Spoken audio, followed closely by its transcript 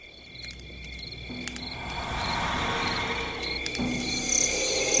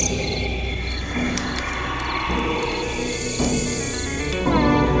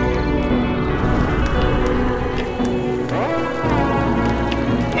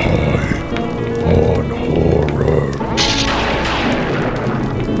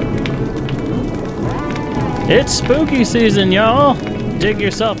It's spooky season, y'all! Dig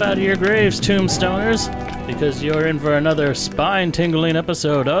yourself out of your graves, tombstoners, because you're in for another spine-tingling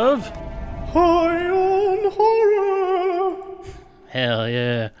episode of... High on Horror! Hell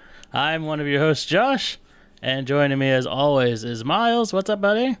yeah. I'm one of your hosts, Josh, and joining me as always is Miles. What's up,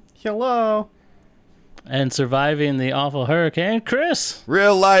 buddy? Hello. And surviving the awful hurricane, Chris.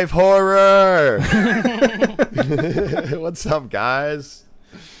 Real life horror! What's up, guys?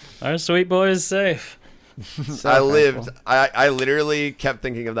 Our sweet boy is safe. I literally kept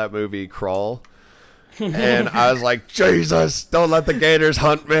thinking of that movie, Crawl. And I was like, Jesus, don't let the gators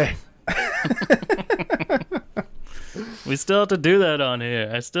hunt me. We still have to do that on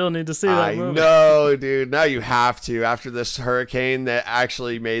here. I still need to see that movie. I know, dude. Now you have to. After this hurricane that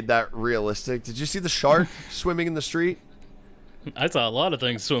actually made that realistic. Did you see the shark swimming in the street? I saw a lot of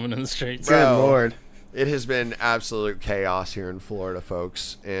things swimming in the streets. Good Lord. It has been absolute chaos here in Florida,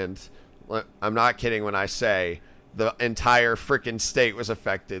 folks. And I'm not kidding when I say the entire freaking state was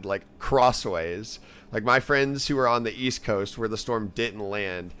affected, like crossways. Like my friends who are on the East Coast where the storm didn't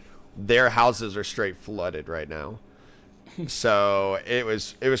land, their houses are straight flooded right now. So it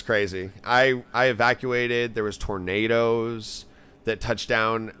was crazy. I evacuated. There was tornadoes that touched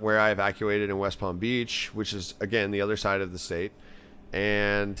down where I evacuated in West Palm Beach, which is again the other side of the state,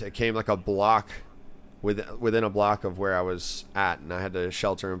 and it came like a block within a block of where I was at, and I had to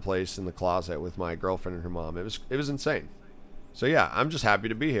shelter in place in the closet with my girlfriend and her mom. It was insane. So yeah, I'm just happy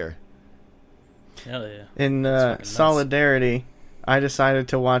to be here. Hell yeah. In solidarity, I decided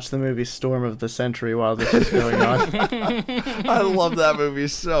to watch the movie Storm of the Century while this was going on. I love that movie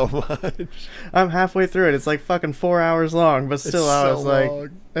so much. I'm halfway through it. It's like fucking 4 hours long, but still It's I so was like,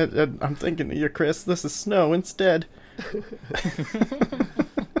 long. I'm thinking of you, Chris. This is snow instead.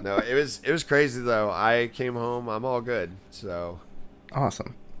 No, it was crazy though. I came home. I'm all good. So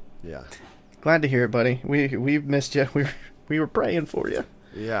Awesome. yeah. Glad to hear it, buddy. We missed you. We were praying for you.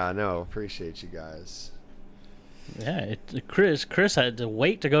 Yeah, no, appreciate you guys. Yeah, Chris had to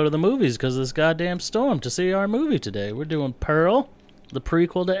wait to go to the movies because of this goddamn storm to see our movie today. We're doing Pearl, the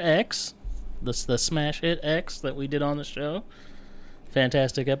prequel to X, the smash hit X that we did on the show.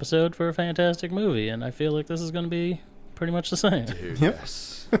 Fantastic episode for a fantastic movie, and I feel like this is going to be pretty much the same. Dude, Yep.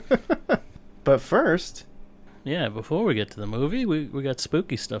 yes. But first, Yeah, before we get to the movie, we got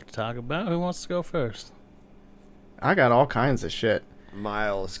spooky stuff to talk about. Who wants to go first? I got all kinds of shit.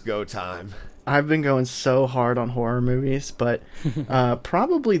 Miles, go time. I've been going so hard on horror movies, but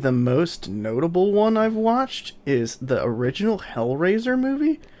probably the most notable one I've watched is the original Hellraiser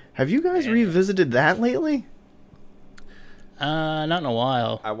movie. Have you guys revisited that lately? Not in a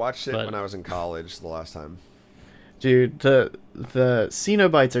while. I watched it But- when I was in college the last time. Dude, the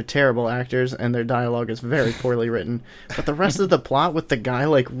Cenobites are terrible actors, and their dialogue is very poorly written. But the rest of the plot with the guy,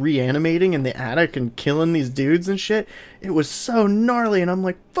 like, reanimating in the attic and killing these dudes and shit, it was so gnarly, and I'm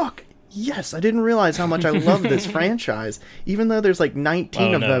like, fuck, yes, I didn't realize how much I love this franchise, even though there's, like,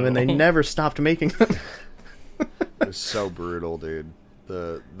 19 of them, and they never stopped making them. It was so brutal, dude.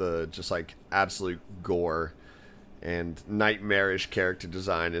 The just, like, absolute gore and nightmarish character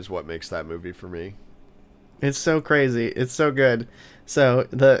design is what makes that movie for me. It's so crazy. It's so good. So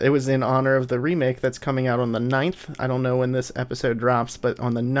it was in honor of the remake that's coming out on the 9th. I don't know when this episode drops, but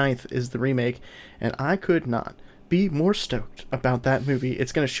on the 9th is the remake. And I could not be more stoked about that movie.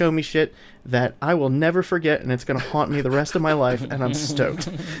 It's going to show me shit that I will never forget, and it's going to haunt me the rest of my life, and I'm stoked.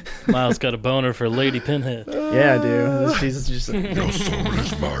 Miles got a boner for Lady Pinhead. Yeah, dude. She's just... Your soul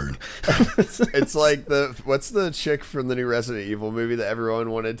is mine. It's like what's the chick from the new Resident Evil movie that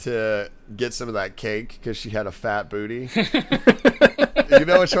everyone wanted to get some of that cake because she had a fat booty? You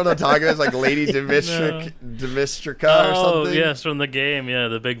know which one I'm talking about? It's like Lady Dimistrica or something. Oh, yes, from the game. Yeah,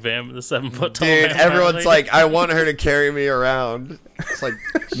 the big the 7-foot tall Dude, vampire everyone's lady. like, I want her to carry me around. It's like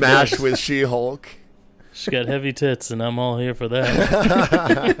MASH with She-Hulk. She got heavy tits, and I'm all here for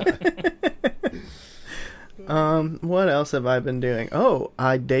that. What else have I been doing? Oh,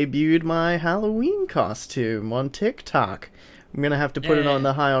 I debuted my Halloween costume on TikTok. I'm gonna have to put it on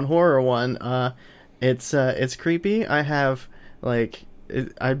the High on Horror one. It's creepy. I have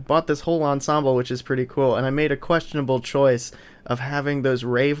I bought this whole ensemble, which is pretty cool, and I made a questionable choice of having those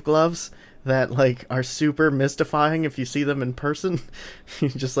rave gloves that are super mystifying if you see them in person. You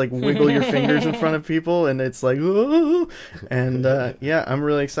just wiggle your fingers in front of people, and it's like, ooh. And yeah, I'm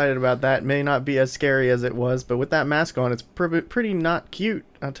really excited about that. May not be as scary as it was, but with that mask on, it's pretty not cute,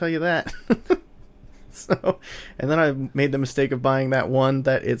 I'll tell you that. So, and then I made the mistake of buying that one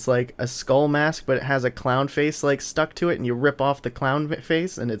that it's like a skull mask, but it has a clown face stuck to it, and you rip off the clown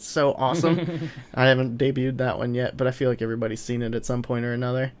face, and it's so awesome. I haven't debuted that one yet, but I feel like everybody's seen it at some point or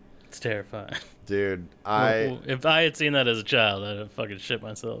another. It's terrifying. Dude, If I had seen that as a child, I'd have fucking shit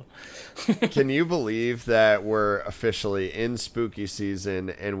myself. Can you believe that we're officially in spooky season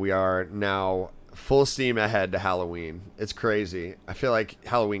and we are now full steam ahead to Halloween? It's crazy. I feel like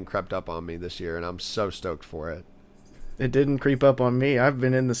Halloween crept up on me this year, and I'm so stoked for it. It didn't creep up on me. I've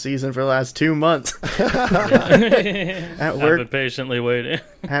been in the season for the last 2 months. At work- I've been patiently waiting.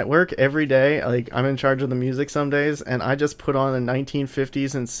 At work every day, like I'm in charge of the music some days, and I just put on a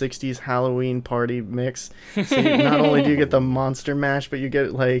 1950s and 60s Halloween party mix. So not only do you get the Monster Mash, but you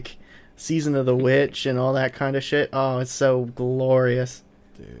get like Season of the Witch and all that kind of shit. Oh, it's so glorious.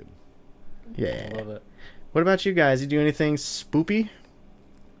 Dude. Yeah. I love it. What about you guys? You do anything spoopy?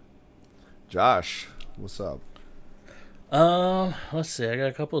 Josh, what's up? Let's see. I got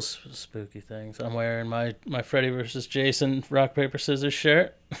a couple spooky things. I'm wearing my Freddy vs. Jason rock paper scissors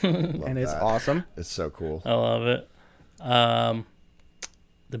shirt. And it's awesome. It's so cool. I love it.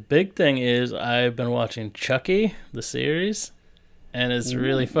 The big thing is I've been watching Chucky, the series, and it's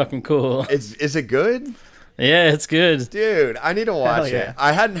really fucking cool. Is it good? Yeah, it's good. Dude, I need to watch Hell yeah. it.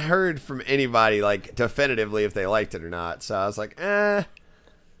 I hadn't heard from anybody like definitively if they liked it or not, so I was like, eh.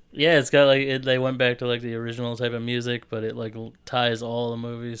 Yeah, it's got like they went back to like the original type of music, but it like ties all the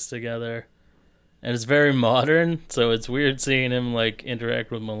movies together, and it's very modern. So it's weird seeing him like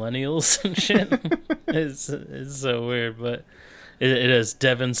interact with millennials and shit. it's so weird, but it has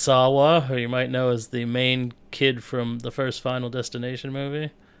Devon Sawa, who you might know as the main kid from the first Final Destination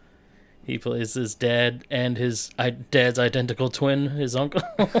movie. He plays his dad and his dad's identical twin, his uncle.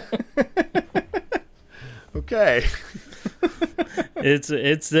 Okay.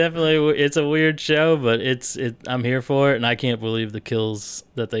 It's definitely it's a weird show, but I'm here for it, and I can't believe the kills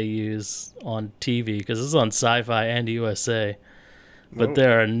that they use on TV because it's on Sci-Fi and USA. But Whoa.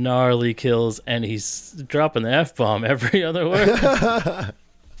 there are gnarly kills, and he's dropping the F-bomb every other word.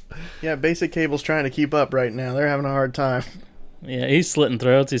 Yeah, Basic Cable's trying to keep up right now. They're having a hard time. Yeah, he's slitting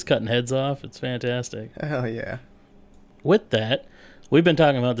throats, he's cutting heads off. It's fantastic. Hell yeah. With that, we've been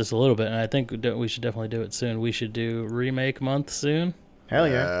talking about this a little bit, and I think we should definitely do it soon. We should do remake month soon. Hell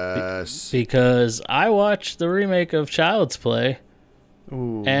yeah. Yes. Because I watched the remake of Child's Play,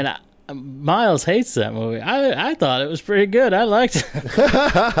 Ooh. and Miles hates that movie. I thought it was pretty good. I liked it.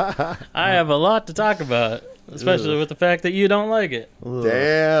 I have a lot to talk about, especially with the fact that you don't like it. Ugh.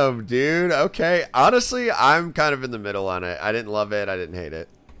 Damn, dude. Okay. Honestly, I'm kind of in the middle on it. I didn't love it. I didn't hate it.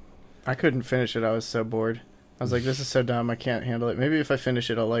 I couldn't finish it. I was so bored. I was like, this is so dumb. I can't handle it. Maybe if I finish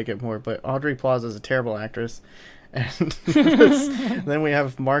it, I'll like it more. But Audrey Plaza is a terrible actress. And then we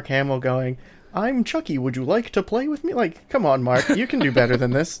have Mark Hamill going, I'm Chucky. Would you like to play with me? Like, come on, Mark. You can do better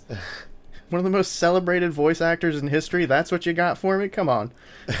than this. One of the most celebrated voice actors in history. That's what you got for me? Come on.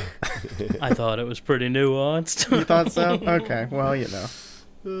 I thought it was pretty nuanced. You thought so? Okay. Well, you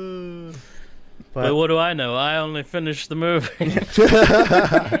know. But what do I know? I only finished the movie.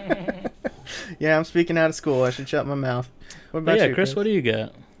 Yeah, I'm speaking out of school. I should shut my mouth. What about Yeah, you, Chris, what do you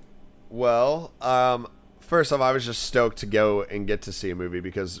got? Well, first off, I was just stoked to go and get to see a movie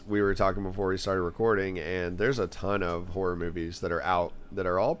because we were talking before we started recording, and there's a ton of horror movies that are out that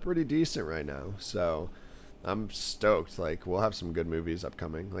are all pretty decent right now. So I'm stoked. Like, we'll have some good movies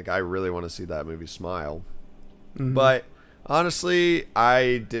upcoming. Like, I really want to see that movie Smile. Mm-hmm. But honestly,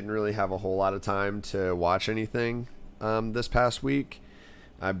 I didn't really have a whole lot of time to watch anything this past week.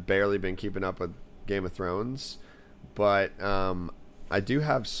 I've barely been keeping up with Game of Thrones, but I do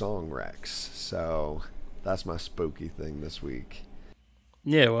have song recs, so that's my spooky thing this week.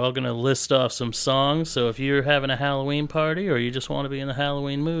 Yeah, we're all going to list off some songs. So if you're having a Halloween party or you just want to be in the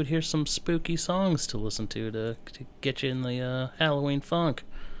Halloween mood, here's some spooky songs to listen to get you in the Halloween funk.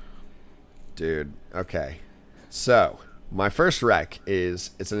 Dude, okay. So, my first rec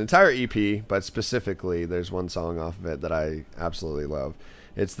it's an entire EP, but specifically there's one song off of it that I absolutely love.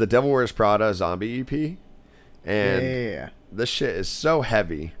 It's the Devil Wears Prada Zombie EP. And Yeah. this shit is so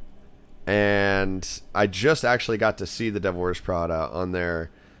heavy. And I just actually got to see the Devil Wears Prada on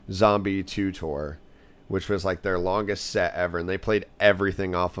their Zombie 2 tour, which was like their longest set ever. And they played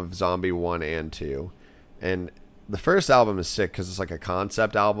everything off of Zombie 1 and 2. And the first album is sick because it's like a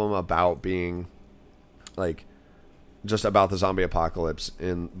concept album about being like just about the zombie apocalypse.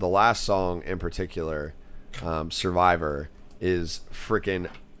 And the last song in particular, Survivor, is freaking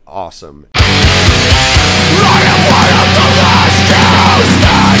awesome.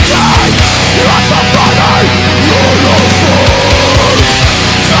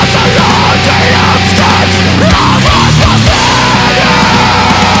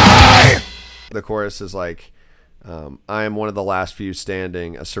 The chorus is like, I am one of the last few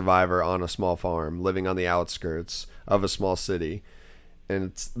standing, a survivor on a small farm, living on the outskirts of a small city.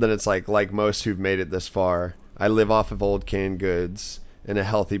 and it's like most who've made it this far, I live off of old canned goods and a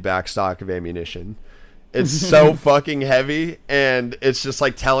healthy backstock of ammunition. It's so fucking heavy, and it's just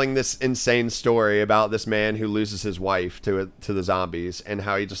like telling this insane story about this man who loses his wife to the zombies, and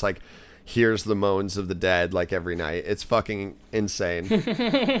how he just like hears the moans of the dead like every night. It's fucking insane.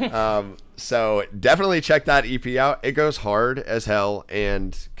 So definitely check that EP out. It goes hard as hell,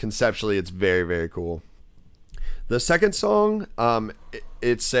 and conceptually it's very, very cool. The second song,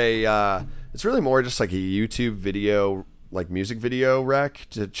 it's really more just like a YouTube video, like music video rec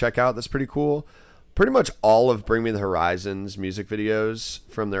to check out. That's pretty cool. Pretty much all of Bring Me the Horizon's music videos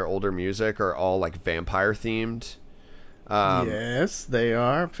from their older music are all like vampire themed. Yes, they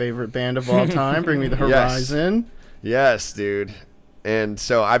are. Favorite band of all time, Bring Me the Horizon. Yes, dude. And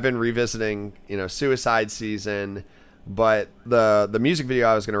so I've been revisiting, Suicide Season, but the music video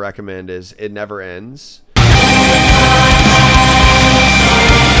I was going to recommend is It Never Ends.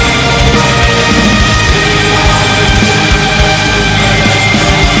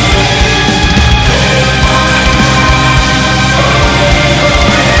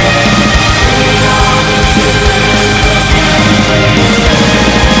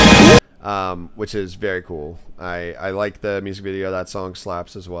 Which is very cool. I like the music video. That song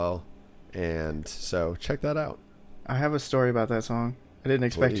slaps as well. And so check that out. I have a story about that song. I didn't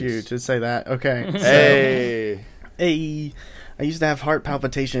expect you to say that. Okay. Hey. I used to have heart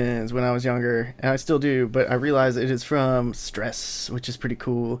palpitations when I was younger, and I still do, but I realized it is from stress, which is pretty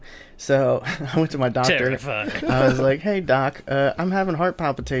cool. So I went to my doctor. Terrifying. I was like, hey, doc, I'm having heart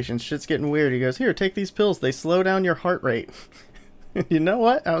palpitations. Shit's getting weird. He goes, here, take these pills. They slow down your heart rate. You know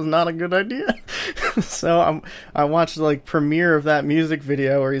what? That was not a good idea. So I watched like premiere of that music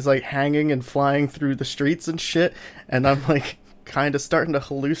video where he's like hanging and flying through the streets and shit, and I'm like kind of starting to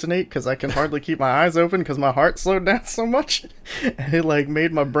hallucinate because I can hardly keep my eyes open because my heart slowed down so much, and it like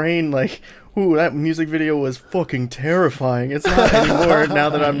made my brain like, ooh, that music video was fucking terrifying. It's not anymore now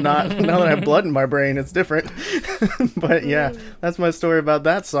that I have blood in my brain. It's different. But yeah, that's my story about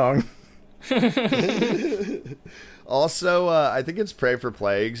that song. Also, I think it's Pray for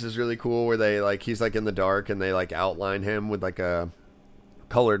Plagues is really cool, where they like he's like in the dark and they like outline him with like a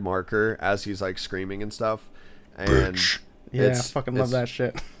colored marker as he's like screaming and stuff. And yeah, I fucking love that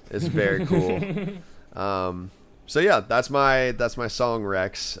shit. It's very cool. So yeah, that's my song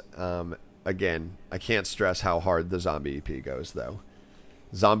Rex. Again, I can't stress how hard the Zombie EP goes though.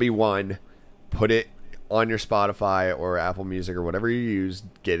 Zombie 1, put it on your Spotify or Apple Music or whatever you use,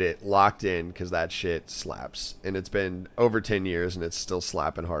 get it locked in because that shit slaps. And it's been over 10 years and it's still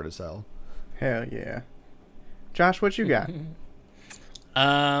slapping hard as hell. Hell yeah. Josh, what you got?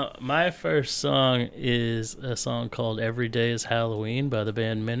 My first song is a song called Every Day is Halloween by the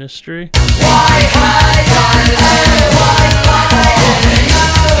band Ministry.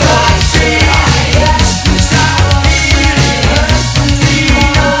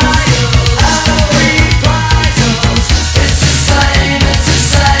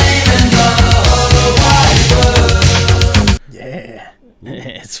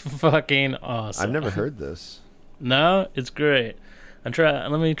 It's fucking awesome. I've never heard this. No, it's great. Let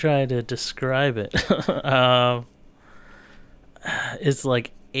me try to describe it. It's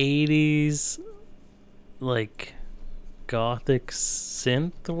like 80s, like gothic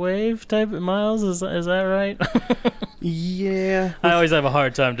synth wave type of Miles. Is that right? Yeah. I always have a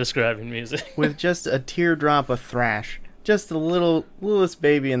hard time describing music. With just a teardrop of thrash. Just a littlest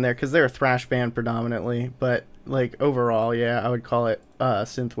baby in there, because they're a thrash band predominantly, but like overall, yeah, I would call it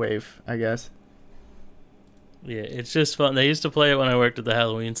synthwave, I guess. Yeah, it's just fun. They used to play it when I worked at the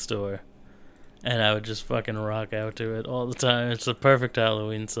Halloween store, and I would just fucking rock out to it all the time. It's a perfect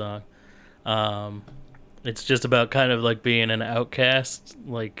Halloween song. It's just about kind of like being an outcast,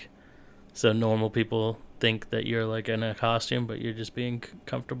 like, so normal people think that you're like in a costume, but you're just being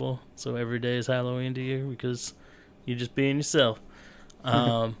comfortable. So every day is Halloween to you because you're just being yourself.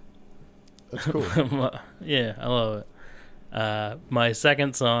 That's cool. Yeah, I love it. My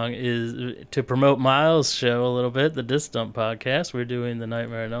second song is to promote Miles' show a little bit, the Disc Dump podcast. We're doing the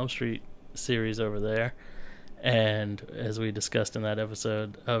Nightmare on Elm Street series over there. And as we discussed in that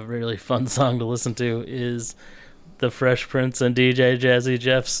episode, a really fun song to listen to is the Fresh Prince and DJ Jazzy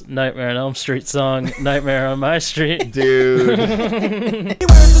Jeff's Nightmare on Elm Street song, Nightmare on My Street. Dude. He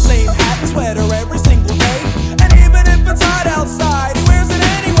wears the same hat and sweater every single day. And even if it's hot outside, he wears it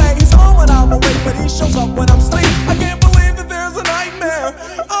anyway. He's home when I'm awake, but he shows up when I'm asleep. I can't believe that there's a nightmare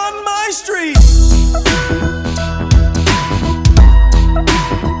on my street.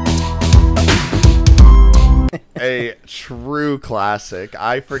 A true classic.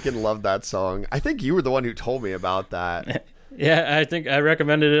 I freaking love that song. I think you were the one who told me about that. Yeah, I think I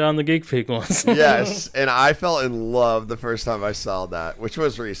recommended it on the Geek Peak once. Yes, and I fell in love the first time I saw that, which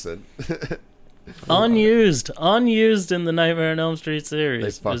was recent. unused in the Nightmare on Elm Street series.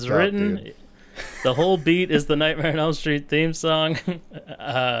 They fucked It's up, written. dude. The whole beat is the Nightmare on Elm Street theme song,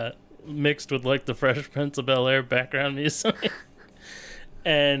 mixed with like the Fresh Prince of Bel-Air background music.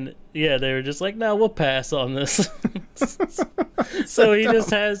 And yeah, they were just like, "No, we'll pass on this." So he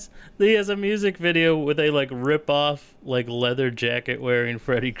has a music video with a like rip off like leather jacket wearing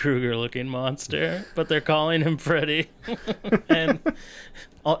Freddy Krueger looking monster, but they're calling him Freddy, and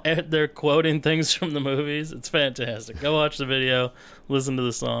they're quoting things from the movies. It's fantastic. Go watch the video, listen to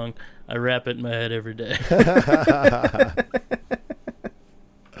the song. I rap it in my head every day.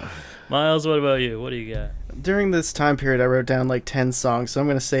 Miles, what about you? What do you got? During this time period, I wrote down like 10 songs, so I'm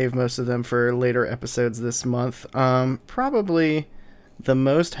going to save most of them for later episodes this month. Probably the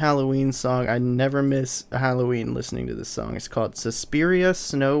most Halloween song. I never miss Halloween listening to this song. It's called Suspiria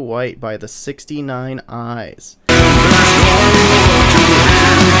Snow White by the 69 Eyes.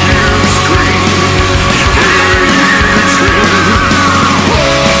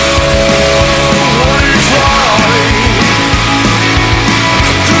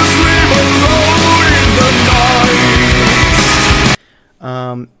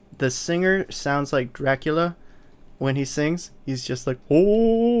 The singer sounds like Dracula when he sings. He's just like,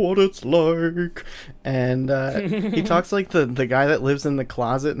 "Oh, what it's like," and he talks like the guy that lives in the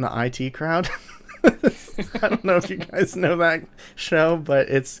closet in the IT Crowd. I don't know if you guys know that show, but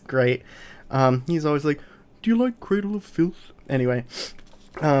it's great. He's always like, "Do you like Cradle of Filth?" Anyway,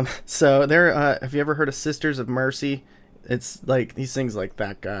 so there. Have you ever heard of Sisters of Mercy? It's like he sings like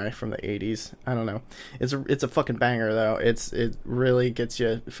that guy from the 80s. I don't know. It's a fucking banger though. It really gets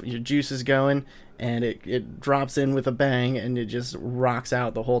your juices going, and it drops in with a bang, and it just rocks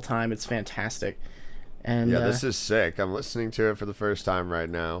out the whole time. It's fantastic. And yeah, this is sick. I'm listening to it for the first time right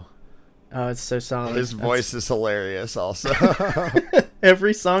now. Oh, it's so solid. His voice is hilarious also.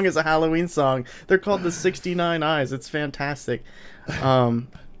 Every song is a Halloween song. They're called the 69 Eyes. It's fantastic.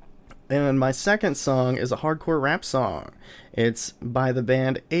 And my second song is a hardcore rap song. It's by the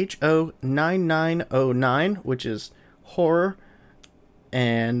band HO9909, which is horror.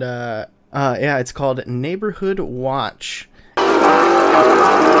 And, yeah, it's called Neighborhood Watch.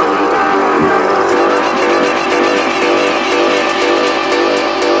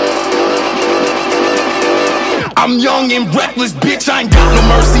 I'm young and reckless, bitch, I ain't got no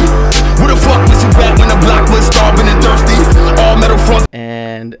mercy. Where the fuck was you at when the block was starving and thirsty? All metal front.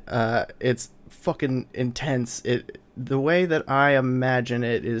 And it's fucking intense. The way that I imagine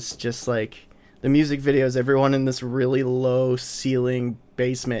it is just like the music videos, everyone in this really low ceiling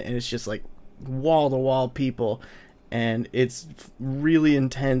basement, and it's just like wall to wall people, and it's really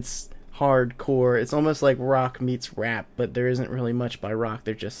intense, hardcore. It's almost like rock meets rap, but there isn't really much by rock.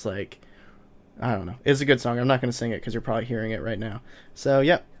 They're just like, I don't know. It's a good song. I'm not going to sing it because you're probably hearing it right now. So,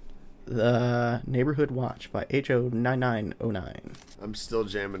 yep. The Neighborhood Watch by HO9909. I'm still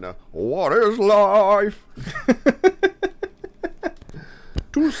jamming to What is Life?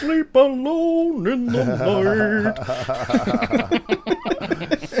 To sleep alone in the night.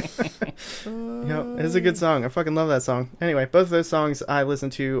 Yep, it's a good song. I fucking love that song. Anyway, both of those songs I listen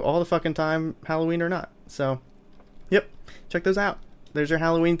to all the fucking time, Halloween or not. So, yep, check those out. There's your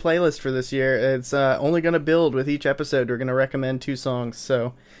Halloween playlist for this year. It's only going to build with each episode. We're going to recommend 2 songs,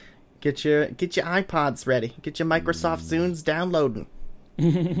 so get your iPods ready. Get your Microsoft Zunes downloading.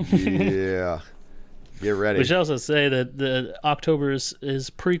 Yeah. Get ready. We should also say that the October is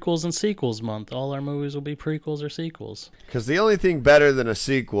prequels and sequels month. All our movies will be prequels or sequels. Because the only thing better than a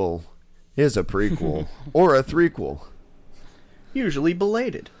sequel is a prequel or a threequel. Usually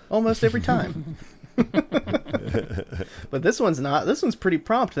belated. Almost every time. But this one's not. This one's pretty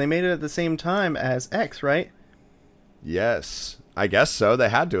prompt. They made it at the same time as X, right? Yes. I guess so. They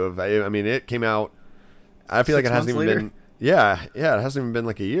had to have. I mean, it came out. I feel 6 like it hasn't even months later? been. Yeah. It hasn't even been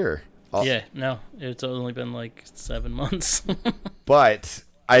like a year. Yeah, no, it's only been like 7 months. But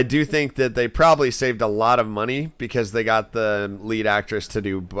I do think that they probably saved a lot of money because they got the lead actress to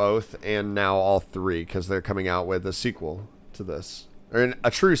do both and now all 3 because they're coming out with a sequel to this. Or a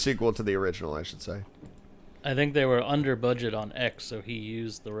true sequel to the original, I should say. I think they were under budget on X, so he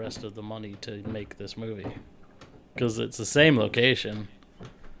used the rest of the money to make this movie. Because it's the same location.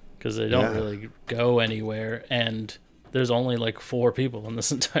 Because they don't really go anywhere, and there's only like 4 people in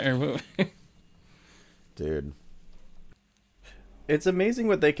this entire movie. Dude. It's amazing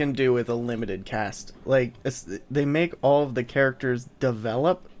what they can do with a limited cast. Like, they make all of the characters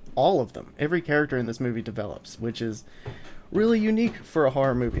develop. All of them. Every character in this movie develops, which is really unique for a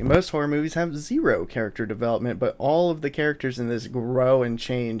horror movie. Most horror movies have zero character development, but all of the characters in this grow and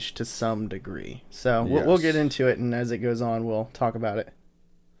change to some degree. So we'll get into it, and as it goes on, we'll talk about it.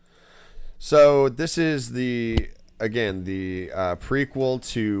 So this is the prequel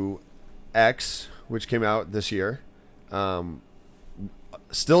to X, which came out this year.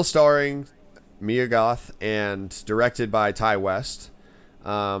 Still starring Mia Goth and directed by Ty West.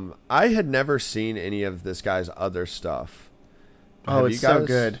 I had never seen any of this guy's other stuff. Oh, it's so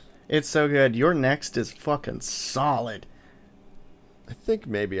good. It's so good. Your Next is fucking solid. I think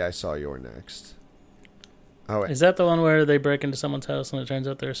maybe I saw Your Next. Oh, wait. Is that the one where they break into someone's house and it turns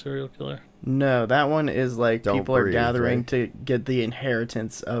out they're a serial killer? No, that one is like Don't people are Breathe, gathering right? to get the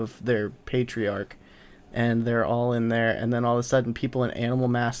inheritance of their patriarch, and they're all in there, and then all of a sudden people in animal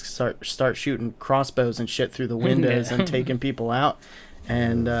masks start shooting crossbows and shit through the windows and taking people out,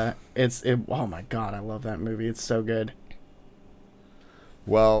 and oh my god, I love that movie. It's so good.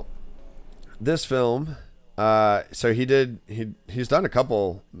 Well, this film, so he's done a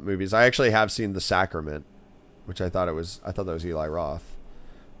couple movies. I actually have seen The Sacrament, which I thought that was Eli Roth,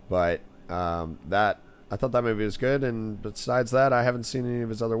 but I thought that movie was good. And besides that, I haven't seen any of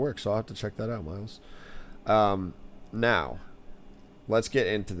his other work, so I'll have to check that out, Miles. Now, let's get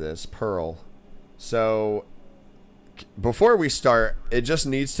into this Pearl. So, before we start, it just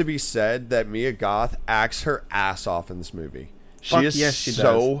needs to be said that Mia Goth acts her ass off in this movie. She is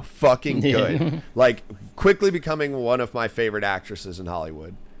so fucking good. Like, quickly becoming one of my favorite actresses in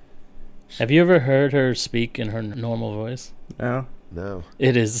Hollywood. Have you ever heard her speak in her normal voice? No.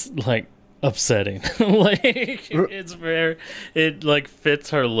 It is like upsetting. It like fits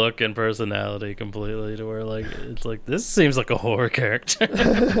her look and personality completely to where like it's like this seems like a horror character.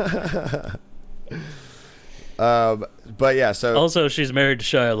 But yeah, so also she's married to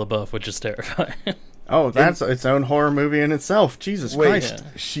Shia LaBeouf, which is terrifying. Oh, that's its own horror movie in itself. Jesus Christ.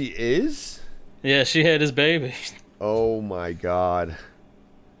 Yeah. She is? Yeah, she had his baby. Oh my god.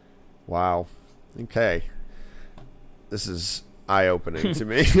 Wow. Okay. This is eye-opening to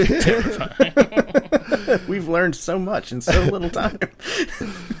me. We've learned so much in so little time.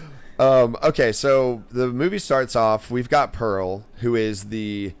 Okay, so the movie starts off, we've got Pearl, who is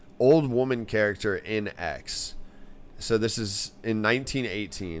the old woman character in X. So this is in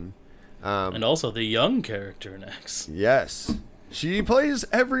 1918. And also the young character in X. Yes. She plays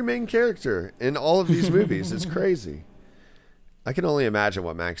every main character in all of these movies. It's crazy. I can only imagine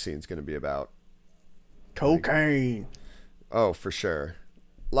what Maxine's going to be about. Cocaine. Oh, for sure.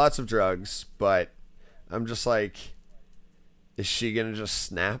 Lots of drugs, but I'm just like, is she going to just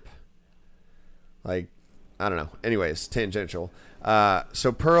snap? Like, I don't know. Anyways, tangential.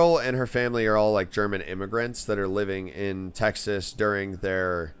 So Pearl and her family are all like German immigrants that are living in Texas during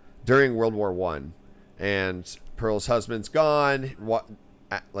World War One, and Pearl's husband's gone,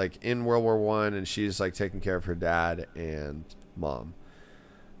 like in World War One, and she's like taking care of her dad and mom.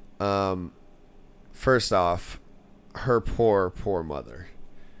 First off, her poor mother.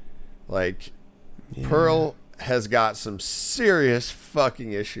 Like, yeah. Pearl has got some serious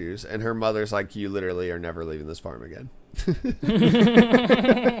fucking issues, and her mother's like, you literally are never leaving this farm again.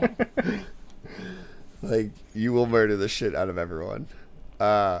 Like, you will murder the shit out of everyone.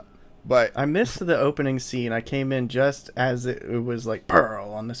 But I missed the opening scene. I came in just as it was like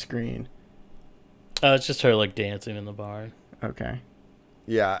Pearl on the screen. It's just her like dancing in the barn. Okay.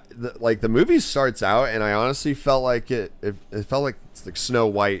 Yeah, the movie starts out, and I honestly felt like it felt like it's like Snow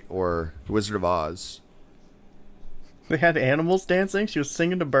White or Wizard of Oz. They had animals dancing. She was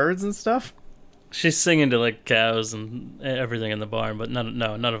singing to birds and stuff. She's singing to like cows and everything in the barn, but none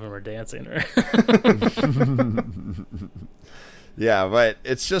of them are dancing. Yeah, but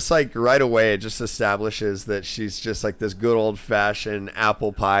it's just like right away it just establishes that she's just like this good old fashioned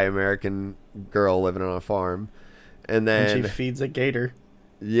apple pie American girl living on a farm, and then she feeds a gator.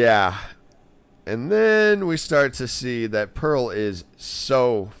 Yeah. And then we start to see that Pearl is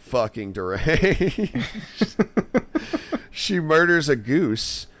so fucking deranged. She murders a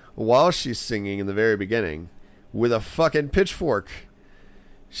goose while she's singing in the very beginning with a fucking pitchfork.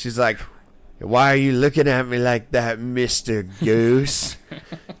 She's like, why are you looking at me like that, Mr. Goose?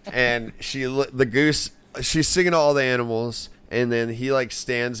 And the goose, she's singing to all the animals, and then he like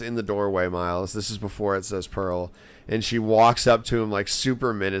stands in the doorway, Miles. This is before it says Pearl. And she walks up to him like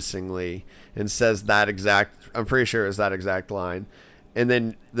super menacingly and says I'm pretty sure it was that exact line. And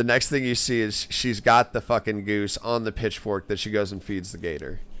then the next thing you see is she's got the fucking goose on the pitchfork that she goes and feeds the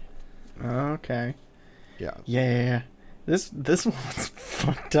gator. Okay. Yeah. Yeah. This one's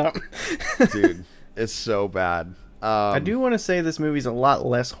fucked up. Dude, it's so bad. I do want to say this movie's a lot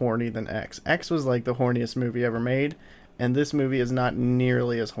less horny than X. X was like the horniest movie ever made. and this movie is not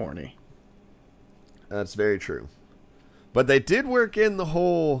nearly as horny. That's very true. But they did work in the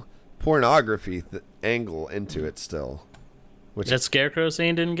whole pornography angle into it still. Which That scarecrow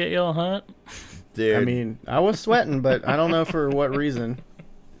scene didn't get you all hot? dude, I mean, I was sweating, but I don't know for what reason.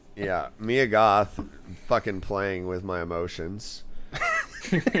 yeah, Mia Goth fucking playing with my emotions.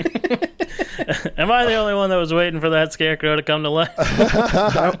 Am I the only one that was waiting for that scarecrow to come to life?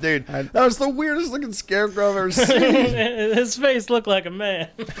 Dude, that was the weirdest looking scarecrow I've ever seen. His face looked like a man.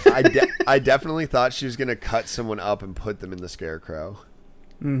 I definitely thought she was going to cut someone up and put them in the scarecrow.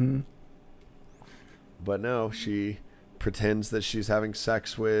 Mm-hmm. But no, she pretends that she's having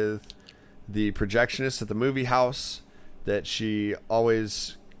sex with the projectionist at the movie house that she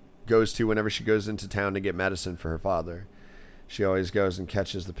always goes to whenever she goes into town to get medicine for her father. She always goes and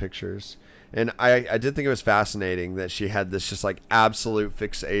catches the pictures. And I did think it was fascinating that she had this just like absolute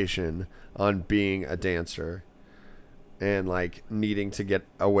fixation on being a dancer and like needing to get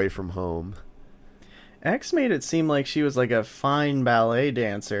away from home. X made it seem like she was like a fine ballet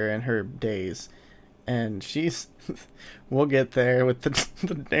dancer in her days. And she's... we'll get there with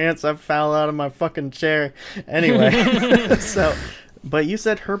the dance. I fell out of my fucking chair. Anyway. So, but you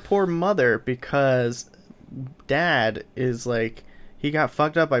said her poor mother because dad is like... He got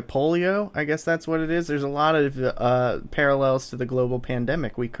fucked up by polio. I guess that's what it is. There's a lot of parallels to the global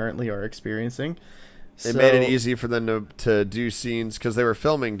pandemic we currently are experiencing. It made it easy for them to do scenes because they were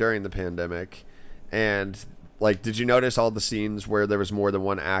filming during the pandemic. And, like, did you notice all the scenes where there was more than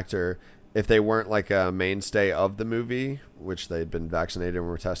one actor? If they weren't, like, a mainstay of the movie, which they'd been vaccinated and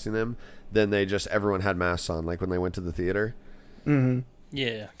were testing them, then everyone had masks on, like, when they went to the theater. Mm-hmm.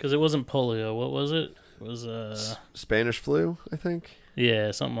 Yeah, because it wasn't polio. What was it? It was Spanish flu, I think. Yeah,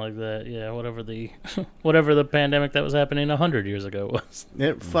 something like that. Yeah, whatever the pandemic that was happening 100 years ago was.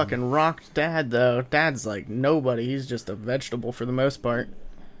 It fucking rocked Dad, though. Dad's like nobody. He's just a vegetable for the most part.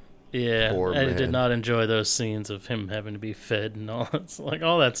 Yeah, Poor I man. did not enjoy those scenes of him having to be fed and all that. Like,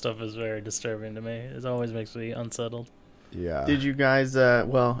 all that stuff is very disturbing to me. It always makes me unsettled. Yeah. Did you guys,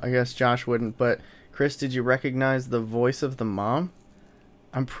 well, I guess Josh wouldn't, but Chris, did you recognize the voice of the mom?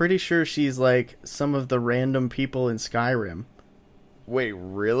 I'm pretty sure she's like some of the random people in Skyrim. Wait,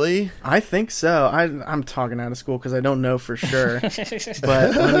 really? I think so. I'm talking out of school because I don't know for sure.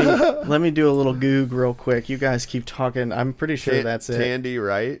 But let me do a little goog real quick. You guys keep talking. I'm pretty sure that's it. Tandy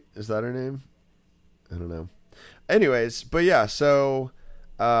Wright? Is that her name? I don't know. Anyways, but yeah, so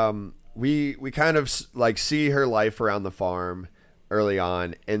we kind of like see her life around the farm early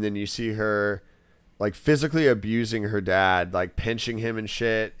on, and then you see her like physically abusing her dad, like pinching him and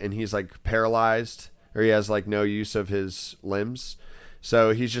shit, and he's like paralyzed, or he has like no use of his limbs.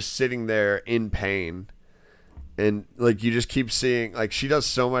 So he's just sitting there in pain. And like you just keep seeing like she does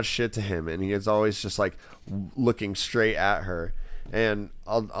so much shit to him, and he is always just like looking straight at her. And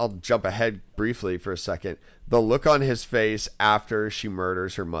I'll jump ahead briefly for a second. The look on his face after she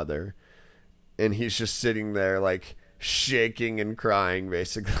murders her mother, and he's just sitting there like shaking and crying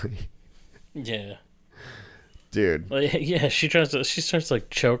basically. Yeah. Dude. Well, yeah, she starts like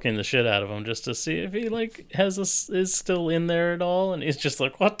choking the shit out of him just to see if he like is still in there at all, and he's just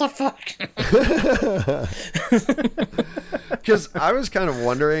like, what the fuck? Because I was kind of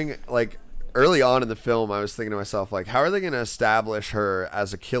wondering, like early on in the film, I was thinking to myself, like, how are they going to establish her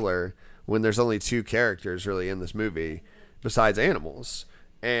as a killer when there's only two characters really in this movie besides animals?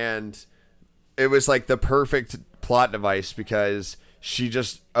 And it was like the perfect plot device because she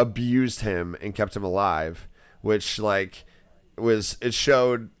just abused him and kept him alive. Which like it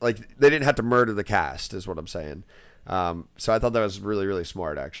showed like they didn't have to murder the cast is what I'm saying. So I thought that was really, really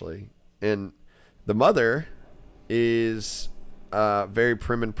smart actually. And the mother is a very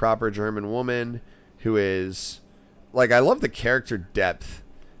prim and proper German woman who is like, I love the character depth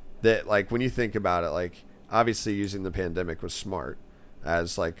that like when you think about it, like obviously using the pandemic was smart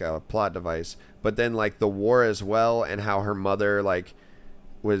as like a plot device, but then like the war as well, and how her mother like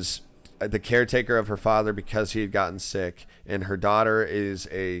was the caretaker of her father because he had gotten sick, and her daughter is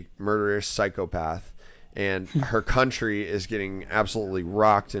a murderous psychopath, and her country is getting absolutely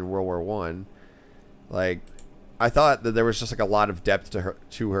rocked in World War One. Like, I thought that there was just like a lot of depth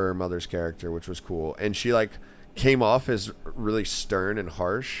to her mother's character, which was cool, and she like came off as really stern and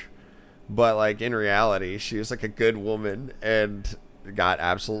harsh, but like in reality, she was like a good woman and got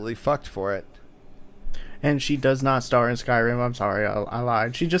absolutely fucked for it. And she does not star in Skyrim. I'm sorry, I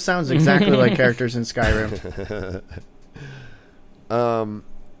lied. She just sounds exactly like characters in Skyrim.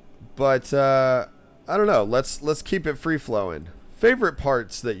 But I don't know. Let's keep it free flowing. Favorite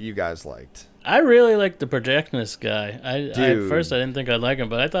parts that you guys liked? I really like the projectionist guy. At Dude. first I didn't think I'd like him,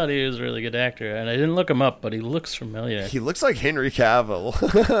 but I thought he was a really good actor, and I didn't look him up, but he looks familiar. He looks like Henry Cavill.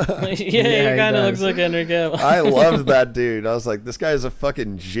 Yeah, he he kind of does. looks like Henry Cavill. I loved that dude. I was like, this guy is a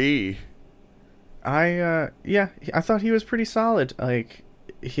fucking G. I thought he was pretty solid. Like,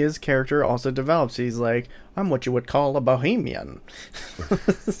 his character also develops. He's like, I'm what you would call a bohemian.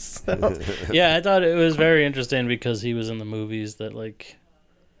 So, Yeah, I thought it was very interesting because he was in the movies that like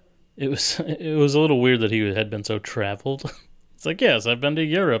it was a little weird that he had been so traveled. It's like, yes, I've been to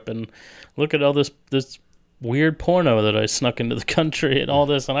Europe and look at all this weird porno that I snuck into the country and all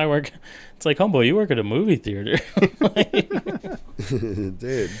this, and I work. It's like, homeboy, you work at a movie theater.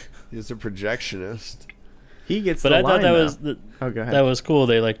 Dude, he's a projectionist. he gets But the I line, thought that though. was Oh, go ahead. that was cool.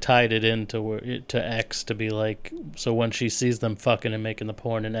 They like tied it into X to be like, so when she sees them fucking and making the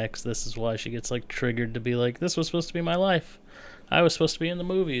porn in X, this is why she gets like triggered to be like, this was supposed to be my life. I was supposed to be in the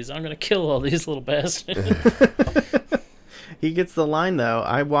movies. I'm gonna kill all these little bastards. He gets the line, though.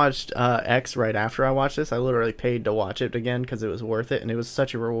 I watched X right after I watched this. I literally paid to watch it again because it was worth it, and it was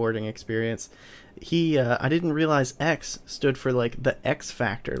such a rewarding experience. I didn't realize X stood for, like, the X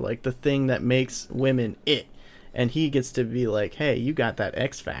factor, like, the thing that makes women it. And he gets to be like, hey, you got that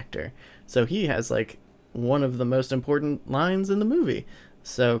X factor. So he has, like, one of the most important lines in the movie.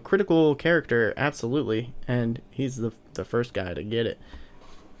 So, critical character, absolutely. And he's the first guy to get it.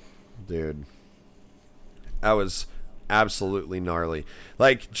 Dude, that was absolutely gnarly.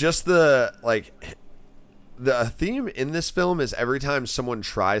 Like, just the theme in this film is every time someone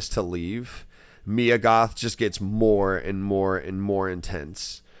tries to leave, Mia Goth just gets more and more and more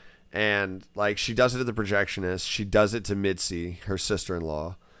intense. And like, she does it to the projectionist, she does it to Mitzi, her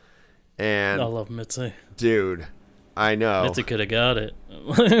sister-in-law. And I love Mitzi. dude, I know. Mitzi could have got it.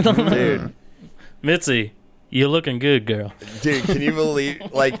 Dude, Mitzi, you're looking good, girl. dude, can you believe,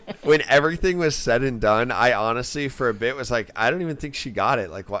 like, when everything was said and done, I honestly for a bit was like, I don't even think she got it.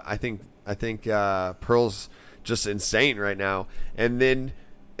 Like, what I think Pearl's just insane right now. And then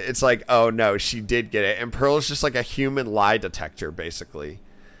it's like, oh no, she did get it. And Pearl's just like a human lie detector, basically.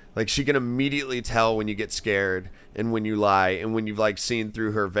 Like, she can immediately tell when you get scared and when you lie and when you've like seen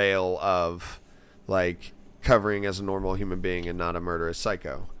through her veil of like covering as a normal human being and not a murderous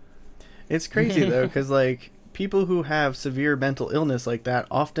psycho. It's crazy, though, because, like, people who have severe mental illness like that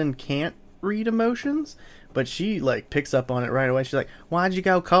often can't read emotions, but she, like, picks up on it right away. She's like, why'd you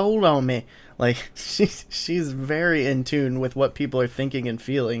go cold on me? Like, she's very in tune with what people are thinking and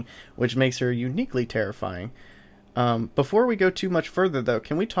feeling, which makes her uniquely terrifying. Before we go too much further, though,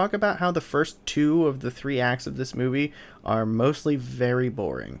 can we talk about how the first 2 of the 3 acts of this movie are mostly very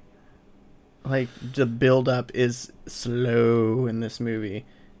boring? Like, the build-up is slow in this movie.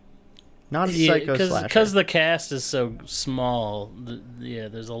 Not a psycho slasher. Because the cast is so small,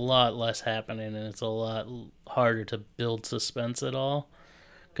 there's a lot less happening, and it's a lot harder to build suspense at all.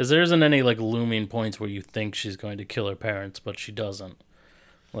 Because there isn't any, like, looming points where you think she's going to kill her parents, but she doesn't.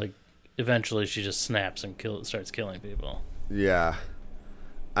 Like, eventually she just snaps and starts killing people. Yeah.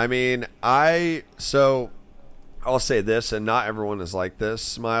 I mean, I'll say this, and not everyone is like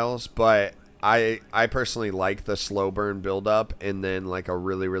this, Miles, but I personally like the slow burn build up and then like a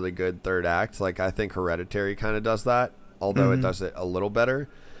really, really good third act. Like, I think Hereditary kind of does that, although it does it a little better.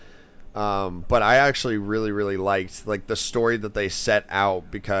 But I actually really, really liked like the story that they set out,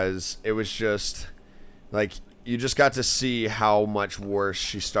 because it was just like, you just got to see how much worse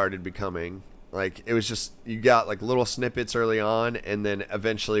she started becoming. Like, it was just, you got like little snippets early on, and then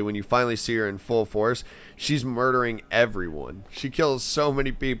eventually when you finally see her in full force, she's murdering everyone. She kills so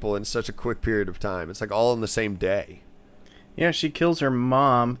many people in such a quick period of time. It's like all in the same day. Yeah, she kills her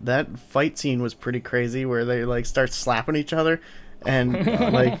mom. That fight scene was pretty crazy, where they like start slapping each other and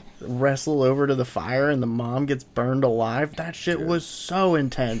like wrestle over to the fire, and the mom gets burned alive. That shit was so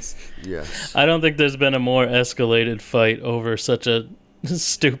intense. Yes. I don't think there's been a more escalated fight over such a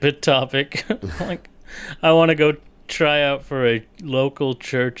stupid topic. Like, I want to go try out for a local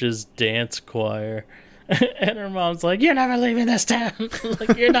church's dance choir. And her mom's like, you're never leaving this town.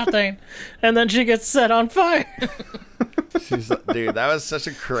 Like, you're nothing. And then she gets set on fire. She's like, dude, that was such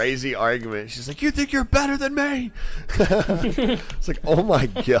a crazy argument. She's like, you think you're better than me? It's like, oh my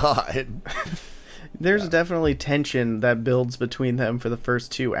God. There's definitely tension that builds between them for the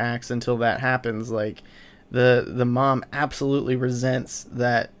first 2 acts until that happens. Like, the mom absolutely resents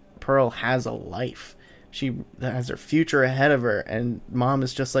that Pearl has a life. She has her future ahead of her, and mom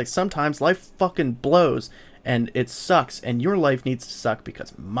is just like, sometimes life fucking blows, and it sucks, and your life needs to suck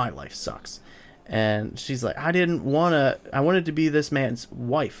because my life sucks. And she's like, I wanted to be this man's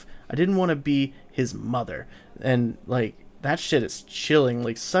wife. I didn't want to be his mother. And, like, that shit is chilling.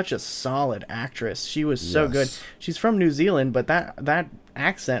 Like, such a solid actress. She was so good. Yes. She's from New Zealand, but that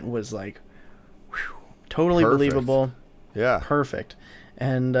accent was like, whew, totally Perfect. believable. Yeah. Perfect.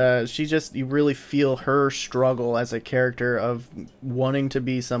 And you really feel her struggle as a character of wanting to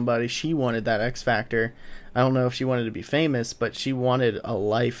be somebody. She wanted that X Factor. I don't know if she wanted to be famous, but she wanted a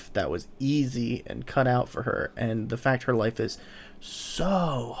life that was easy and cut out for her. And the fact her life is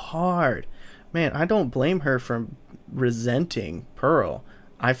so hard. Man, I don't blame her for resenting Pearl.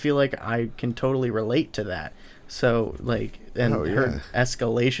 I feel like I can totally relate to that. So, like, and Oh, yeah. her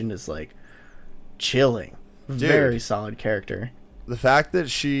escalation is, like, chilling. Very solid character. The fact that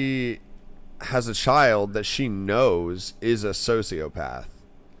she has a child that she knows is a sociopath.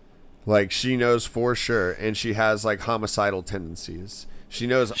 Like, she knows for sure, and she has, like, homicidal tendencies. She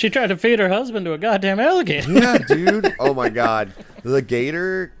knows. She tried to feed her husband to a goddamn alligator. Yeah, dude. Oh, my God. The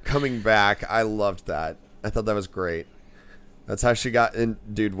gator coming back, I loved that. I thought that was great. That's how she got in.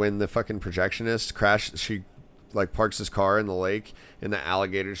 Dude, when the fucking projectionist crashed, she, like, parks his car in the lake, and the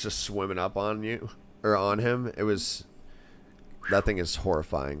alligator's just swimming up on you, or on him. It was... That thing is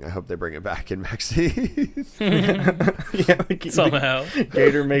horrifying. I hope they bring it back in Maxine. Yeah, Somehow.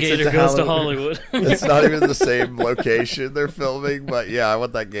 Gator makes Gator it goes to Hollywood. Hollywood. It's not even the same location they're filming, but yeah, I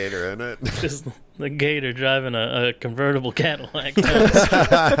want that gator in it. Just the gator driving a convertible Cadillac.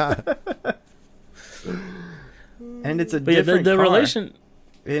 And it's a But yeah, different the car. relation...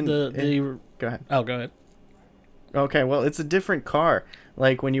 Go ahead. Oh, go ahead. Okay, well, it's a different car.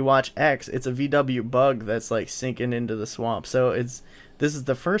 Like, when you watch X, it's a VW Bug that's, like, sinking into the swamp. So this is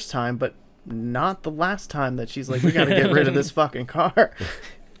the first time, but not the last time that she's like, we gotta get rid of this fucking car.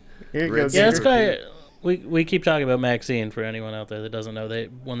 Here you go, Rinse Yeah, Gator. that's kind of... We keep talking about Maxine for anyone out there that doesn't know.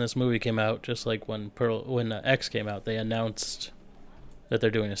 When this movie came out, just like when X came out, they announced that they're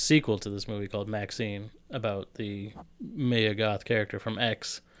doing a sequel to this movie called Maxine about the Mia Goth character from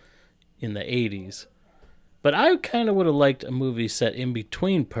X in the 80s. But I kind of would have liked a movie set in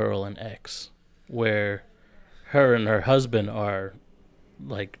between Pearl and X, where her and her husband are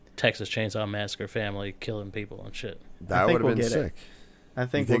like Texas Chainsaw Massacre family killing people and shit. That think would have we'll been get it. sick. I You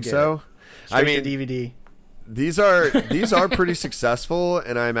think think we'll get so? it. I Straight mean, to DVD. these are pretty successful,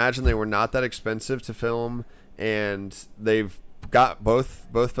 and I imagine they were not that expensive to film, and they've got both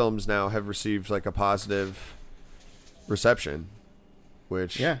films now have received like a positive reception,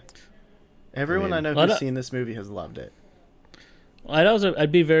 which Yeah. Everyone I, mean- know Well, who's seen this movie has loved it.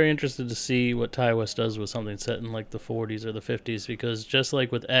 I'd be very interested to see what Ty West does with something set in like the 40s or the 50s, because just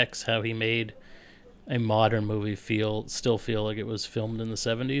like with X, how he made a modern movie still feel like it was filmed in the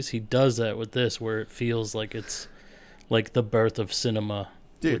 70s, he does that with this, where it feels like it's like the birth of cinema.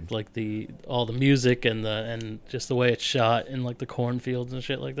 Dude. With like all the music and just the way it's shot in like the cornfields and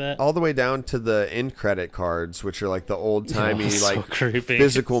shit like that. all the way down to the end credit cards, which are like the old timey so like creepy.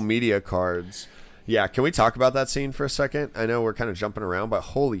 physical media cards. Yeah, can we talk about that scene for a second? I know we're kind of jumping around, but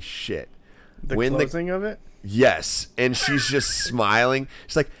holy shit. The When closing of it? Yes, and she's just smiling.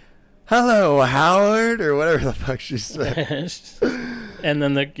 She's like, "Hello, Howard," or whatever the fuck she said. And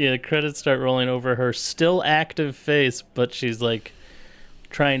then the credits start rolling over her still active face, but she's like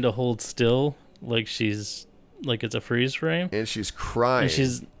trying to hold still, like she's like it's a freeze frame, And she's crying.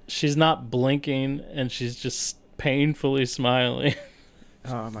 and she's not blinking, and she's just painfully smiling.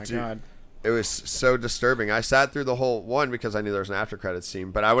 Oh my god. It was so disturbing. I sat through the whole one because I knew there was an after credits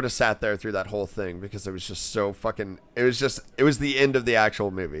scene, but I would have sat there through that whole thing because it was just so fucking. It was the end of the actual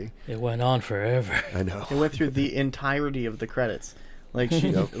movie. It went on forever. I know. It went through the entirety of the credits. Like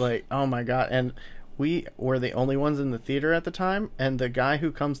she like oh my god. And we were the only ones in the theater at the time, and the guy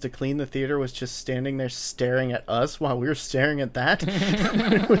who comes to clean the theater was just standing there staring at us while we were staring at that.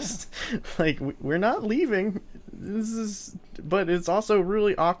 It was like, we're not leaving. But it's also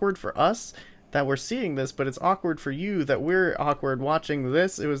really awkward for us that we're seeing this, but it's awkward for you that we're awkward watching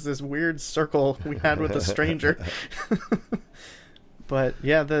this. It was this weird circle we had with a stranger. But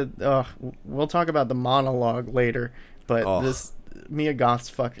yeah, we'll talk about the monologue later, but this Mia Goth's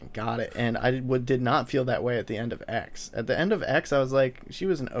fucking got it, and I did not feel that way at the end of X. At the end of X, I was like, she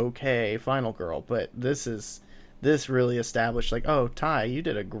was an okay final girl, but this really established, like, oh, Ty, you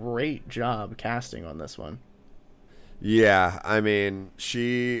did a great job casting on this one. Yeah, I mean,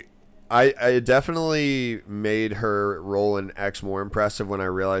 I definitely made her role in X more impressive when I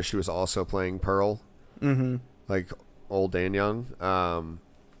realized she was also playing Pearl. Mm-hmm. Like old and young.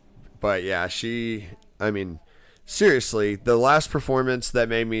 But yeah, I mean, seriously, the last performance that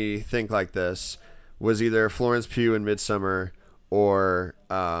made me think like this was either Florence Pugh in Midsommar or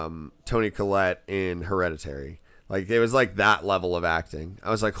Toni Collette in Hereditary. Like, it was like that level of acting.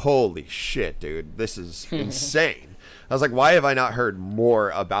 I was like, holy shit, dude, this is insane. I was like, why have I not heard more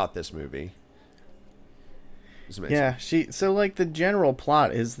about this movie? It's amazing. Yeah, so like the general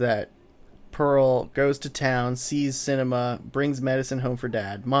plot is that Pearl goes to town, sees cinema, brings medicine home for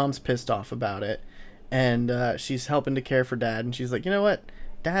Dad. Mom's pissed off about it, and she's helping to care for Dad, and she's like, you know what?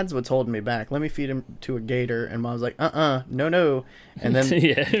 Dad's what's holding me back. Let me feed him to a gator. And Mom's like, no. And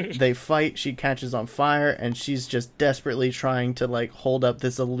then they fight. She catches on fire, and she's just desperately trying to like hold up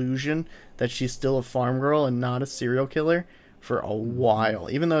this illusion that she's still a farm girl and not a serial killer for a while.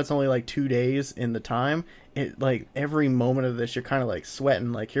 Even though it's only like 2 days in the time, it like every moment of this, you're kind of like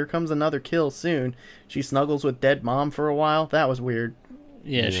sweating. Like, here comes another kill soon. She snuggles with dead Mom for a while. That was weird.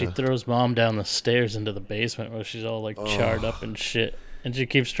 Yeah, she throws Mom down the stairs into the basement where she's all like charred up and shit. And she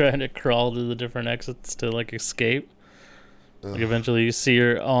keeps trying to crawl to the different exits to, like, escape. Like, eventually you see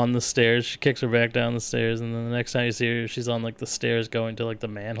her on the stairs. She kicks her back down the stairs. And then the next time you see her, she's on, like, the stairs going to, like, the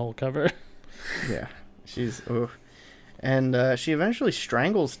manhole cover. Yeah. She's... Oh. And she eventually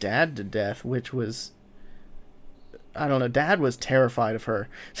strangles Dad to death, which was... I don't know. Dad was terrified of her.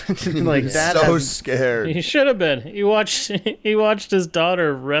 Like, Dad so scared. He should have been. He watched his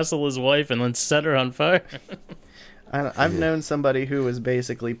daughter wrestle his wife and then set her on fire. I've known somebody who was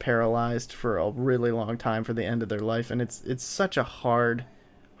basically paralyzed for a really long time for the end of their life, and it's such a hard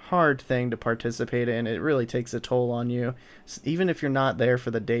thing to participate in. It really takes a toll on you, even if you're not there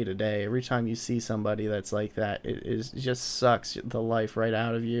for the day-to-day. Every time you see somebody that's like that, it just sucks the life right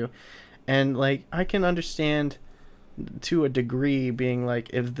out of you. And like, I can understand to a degree being like,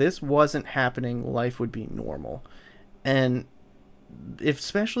 if this wasn't happening, life would be normal. And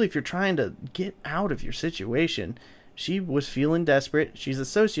especially if you're trying to get out of your situation, she was feeling desperate. She's a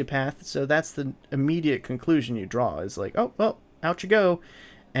sociopath, so that's the immediate conclusion you draw, is like, oh, well, out you go.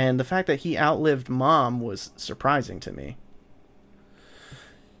 And the fact that he outlived Mom was surprising to me.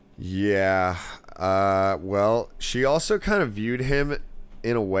 Yeah. Well, she also kind of viewed him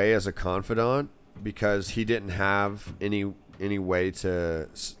in a way as a confidant, because he didn't have any way to,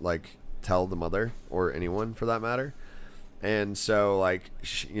 like, tell the mother, or anyone for that matter. And so, like,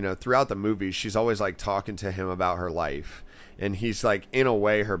 throughout the movie, she's always, like, talking to him about her life. And he's, like, in a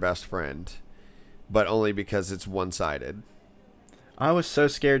way, her best friend. But only because it's one-sided. I was so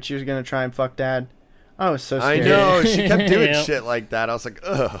scared she was going to try and fuck Dad. I was so scared. I know. She kept doing shit like that. I was like,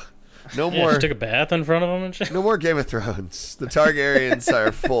 ugh. No more. She took a bath in front of him and shit. No more Game of Thrones. The Targaryens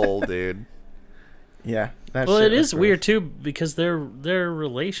are full, dude. Yeah. Well, it is weird too, because their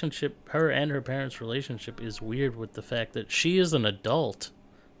relationship, her and her parents' relationship, is weird with the fact that she is an adult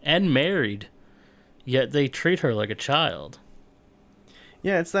and married, yet they treat her like a child.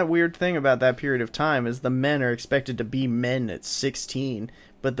 Yeah, it's that weird thing about that period of time, is the men are expected to be men at 16,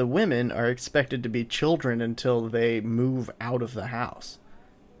 but the women are expected to be children until they move out of the house.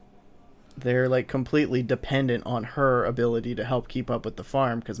 They're like completely dependent on her ability to help keep up with the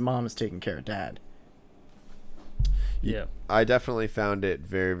farm because Mom is taking care of Dad. Yeah, I definitely found it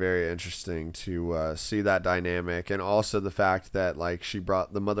very, very interesting to see that dynamic, and also the fact that, like,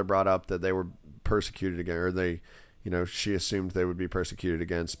 the mother brought up that they were persecuted again, or she assumed they would be persecuted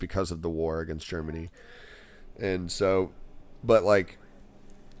against because of the war against Germany. And so, but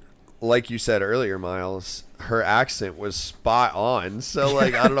like you said earlier, Miles, her accent was spot on. So,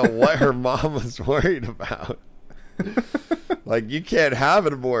 like, I don't know what her mom was worried about. Like, you can't have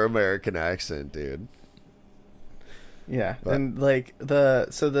a more American accent, dude. Yeah, but. And like the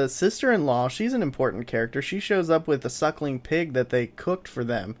sister-in-law, she's an important character. She shows up with a suckling pig that they cooked for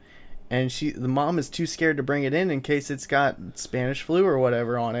them, and the mom is too scared to bring it in case it's got Spanish flu or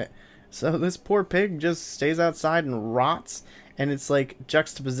whatever on it. So this poor pig just stays outside and rots, and it's like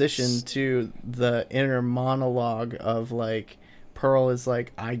juxtaposition to the inner monologue of like Pearl is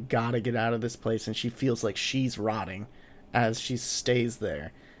like, I gotta get out of this place, and she feels like she's rotting as she stays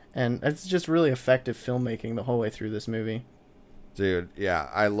there. And it's just really effective filmmaking the whole way through this movie. Dude, yeah.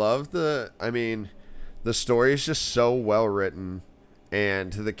 I love the story is just so well written,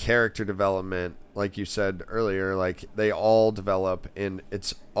 and the character development, like you said earlier, like, they all develop, and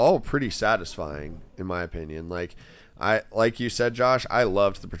it's all pretty satisfying, in my opinion. Like you said, Josh, I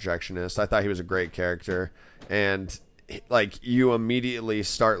loved the projectionist. I thought he was a great character, and like, you immediately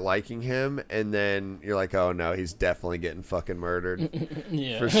start liking him, and then you're like, oh no, he's definitely getting fucking murdered.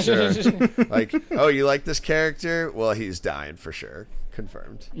 Yeah, for sure. Like, oh, you like this character? Well, he's dying for sure.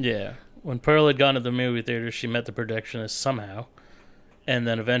 Confirmed. Yeah. When Pearl had gone to the movie theater, she met the projectionist somehow, and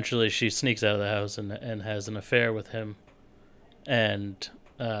then eventually she sneaks out of the house and has an affair with him, and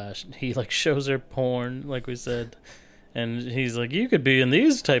he like shows her porn, like we said. And he's like, you could be in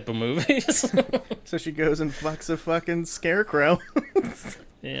these type of movies. So she goes and fucks a fucking scarecrow.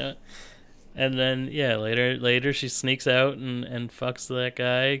 Yeah. And then later she sneaks out and fucks that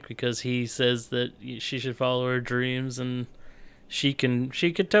guy because he says that she should follow her dreams and she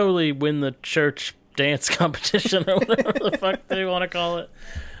could totally win the church dance competition or whatever the fuck they want to call it,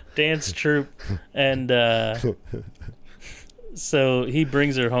 dance troupe. And so he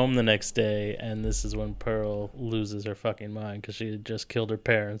brings her home the next day, and this is when Pearl loses her fucking mind because she had just killed her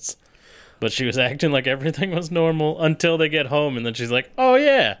parents. But she was acting like everything was normal until they get home, and then she's like, "Oh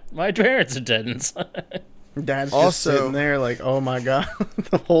yeah, my parents are dead inside." Dad's just Also- sitting there like, "Oh my god,"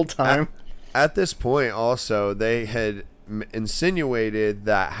 the whole time. At this point, also, they had insinuated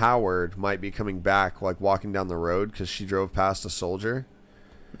that Howard might be coming back, like walking down the road because she drove past a soldier.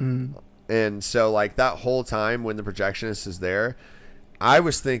 And so, like, that whole time when the projectionist is there, I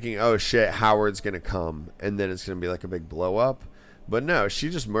was thinking, oh shit, Howard's going to come, and then it's going to be like a big blow up. But no, she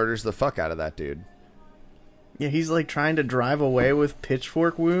just murders the fuck out of that dude. Yeah, he's like trying to drive away with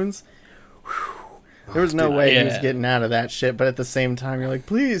pitchfork wounds. Whew. There was no way he was yeah. getting out of that shit, but at the same time, you're like,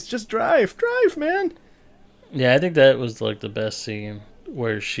 please, just drive, man. Yeah, I think that was like the best scene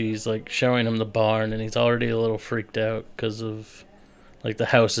where she's like showing him the barn, and he's already a little freaked out because of like the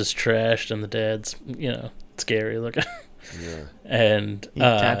house is trashed and the dad's scary looking. Yeah. And He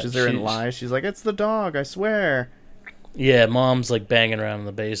catches her in lies. She's like, it's the dog, I swear. Yeah, mom's like banging around in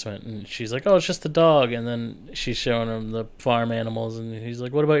the basement, and she's like, "Oh, it's just the dog." And then she's showing him the farm animals, and he's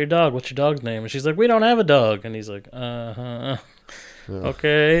like, "What about your dog? What's your dog's name?" And she's like, "We don't have a dog." And he's like,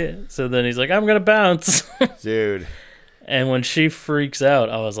 Okay. So then he's like, "I'm gonna bounce." Dude. And when she freaks out,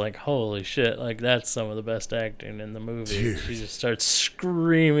 I was like, "Holy shit!" Like that's some of the best acting in the movie. Dude. She just starts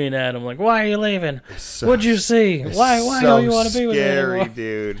screaming at him, like, "Why are you leaving? So- What'd you see? Why so don't you want to be with me scary, anymore?"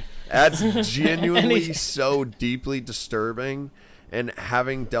 dude. That's genuinely And so deeply disturbing. And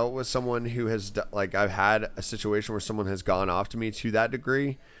having dealt with someone who has, like, I've had a situation where someone has gone off to me to that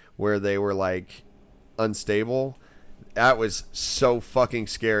degree, where they were like unstable. That was so fucking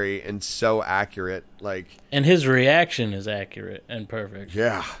scary and so accurate. Like, And his reaction is accurate and perfect.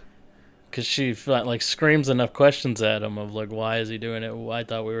 yeah, Because she like screams enough questions at him of like, why is he doing it? I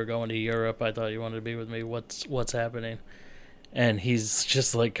thought we were going to Europe. I thought you wanted to be with me. What's happening? And he's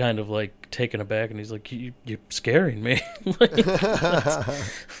just like kind of like taken aback, and he's like, you're scaring me. Like,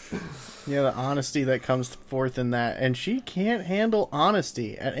 Yeah, the honesty that comes forth in that. And she can't handle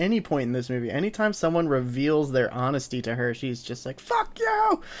honesty at any point in this movie. Anytime someone reveals their honesty to her, she's just like, fuck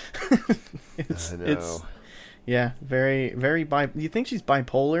you! I know. Yeah, very, very you think she's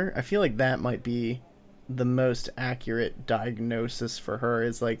bipolar? I feel like that might be the most accurate diagnosis for her,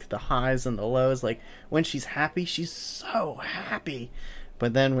 is like the highs and the lows. Like when she's happy, she's so happy.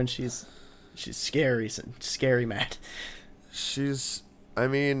 But then when she's scary mad. I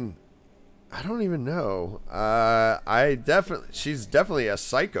mean, I don't even know. She's definitely a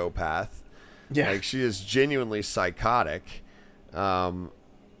psychopath. Yeah. Like, she is genuinely psychotic.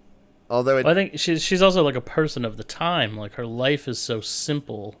 Although it, I think she's also like a person of the time. Like her life is so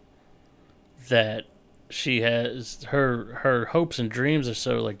simple that she has her hopes and dreams are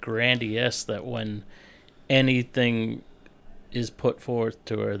so like grandiose that when anything is put forth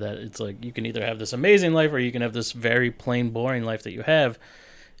to her, that it's like you can either have this amazing life or you can have this very plain boring life that you have.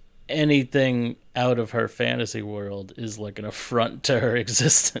 Anything out of her fantasy world is like an affront to her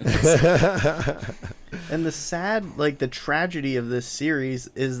existence. And the tragedy of this series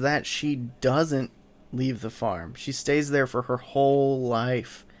is that she doesn't leave the farm. She stays there for her whole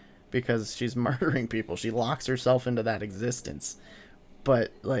life because she's murdering people. She locks herself into that existence.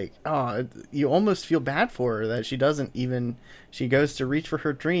 But, like, you almost feel bad for her that she goes to reach for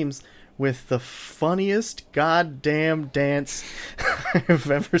her dreams with the funniest goddamn dance I've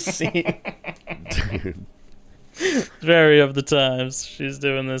ever seen. dude, Very of the times. She's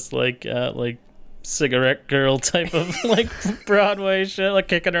doing this like cigarette girl type of like Broadway shit, like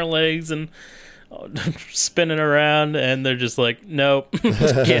kicking her legs and spinning around, and they're just like, nope,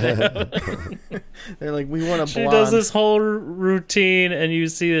 get out. They're like, we want a blonde. She does this whole routine, and you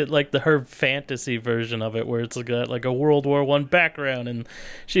see it like her fantasy version of it, where it's like a World War I background, and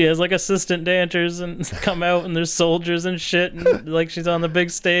she has like assistant dancers and come out, and there's soldiers and shit, and like she's on the big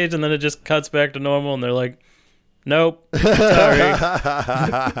stage, and then it just cuts back to normal, and they're like, nope, sorry.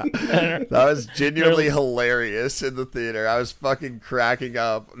 that was genuinely hilarious in the theater. I was fucking cracking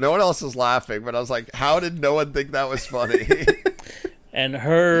up. No one else was laughing, but I was like, how did no one think that was funny? And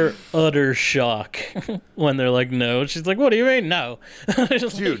her utter shock when they're like, no. She's like, what do you mean, no?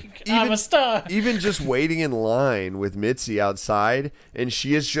 Dude, like, I'm a star. Even just waiting in line with Mitzi outside, and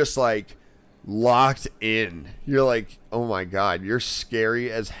she is just like locked in. You're like, oh my God, you're scary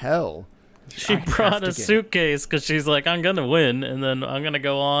as hell. She brought a suitcase because she's like, I'm going to win, and then I'm going to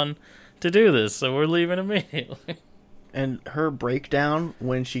go on to do this, so we're leaving immediately. And her breakdown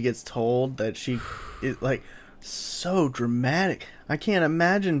when she gets told that she is like so dramatic. I can't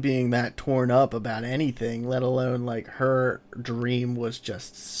imagine being that torn up about anything, let alone like her dream was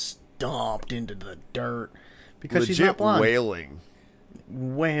just stomped into the dirt because she's not blonde. Wailing.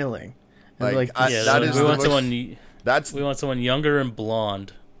 And Like, That is we want someone. That's We want someone younger and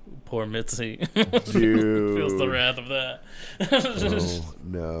blonde. Poor Mitzi. dude. Feels the wrath of that. Oh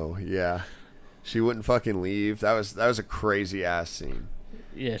no, yeah. She wouldn't fucking leave. That was a crazy ass scene.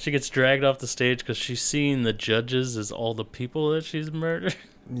 Yeah, she gets dragged off the stage because she's seeing the judges as all the people that she's murdered.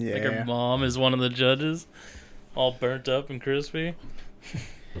 Yeah. Like her mom is one of the judges, all burnt up and crispy.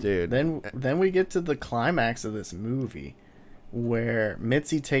 Dude. Then we get to the climax of this movie where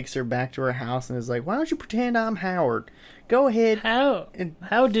Mitzi takes her back to her house and is like, "Why don't you pretend I'm Howard? Go ahead."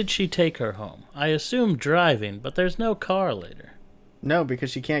 How did she take her home? I assume driving, but there's no car later. No, because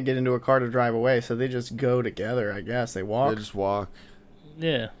she can't get into a car to drive away, so they just go together, I guess. They walk. They just walk.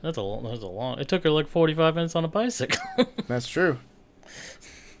 Yeah, that's a long. It took her like 45 minutes on a bicycle. That's true.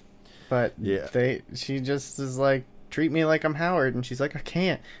 But Yeah. she just is like, "Treat me like I'm Howard," and she's like, "I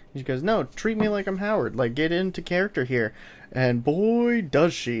can't." And she goes, "No, treat me like I'm Howard. Like, get into character here." And boy,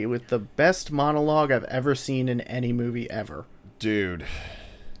 does she, with the best monologue I've ever seen in any movie ever. Dude.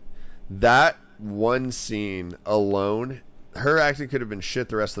 That one scene alone, her acting could have been shit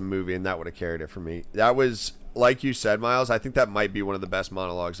the rest of the movie, and that would have carried it for me. That was, like you said, Miles, I think that might be one of the best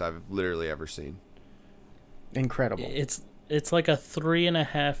monologues I've literally ever seen. Incredible. It's like a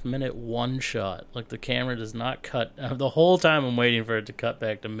 3.5 minute one shot. Like the camera does not cut. The whole time I'm waiting for it to cut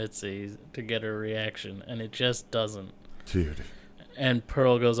back to Mitzi to get her reaction, and it just doesn't. Dude. And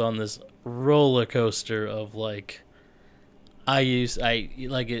Pearl goes on this roller coaster of like, I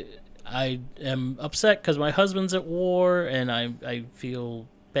am upset because my husband's at war, and I feel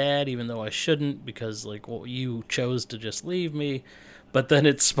bad even though I shouldn't because like, well, you chose to just leave me. But then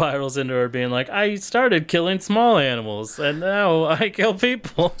it spirals into her being like, I started killing small animals, and now I kill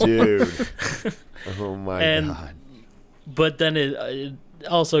people. Dude. Oh my God. But then it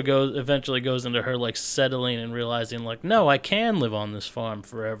also eventually goes into her like settling and realizing like, no, I can live on this farm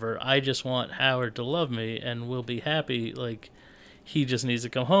forever. I just want Howard to love me and we'll be happy. Like, he just needs to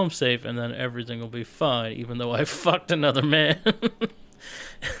come home safe, and then everything will be fine, even though I fucked another man.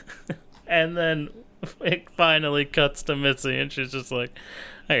 And then it finally cuts to Mitzi, and she's just like,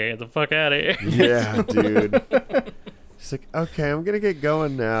 "Hey, get the fuck out of here." Yeah, dude. She's like, "Okay, I'm gonna get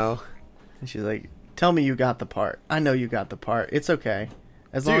going now." And she's like, "Tell me you got the part. I know you got the part. It's okay.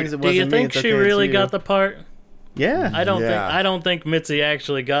 As long as it Do wasn't you me, think it's okay, she it's really you." got the part? Yeah. I don't think Mitzi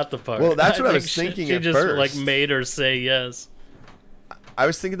actually got the part. Well, that's what I think was thinking she at just first. like made her say yes. I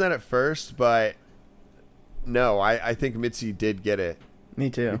was thinking that at first, but no, I think Mitzi did get it. Me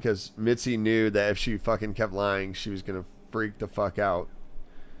too. Because Mitzi knew that if she fucking kept lying, she was going to freak the fuck out.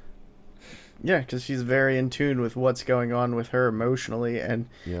 Yeah, because she's very in tune with what's going on with her emotionally, and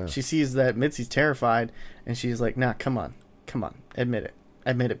Yeah. she sees that Mitzi's terrified, and she's like, "Nah, come on, admit it,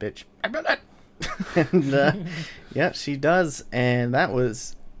 bitch, admit it." And yeah, she does, and that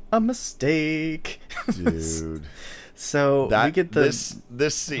was a mistake, Dude. So we get this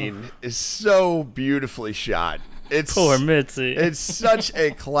scene is so beautifully shot. It's Poor Mitzi. It's such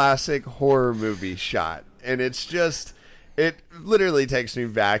a classic horror movie shot, and it's just, it literally takes me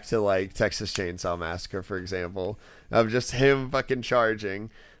back to like Texas Chainsaw Massacre, for example, of just him fucking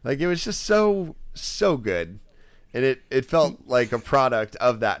charging. Like, it was just so good, and it felt like a product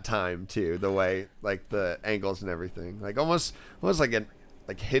of that time too. The way, like, the angles and everything, like almost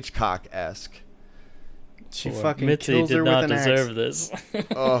like Hitchcock-esque. She Poor fucking Mitzi kills did her not with an deserve axe. this.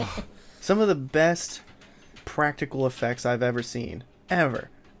 Oh, Some of the best practical effects I've ever seen. Ever.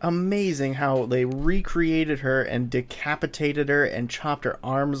 Amazing how they recreated her and decapitated her and chopped her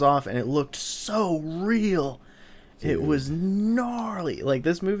arms off, and it looked so real. Dude. It was gnarly. Like,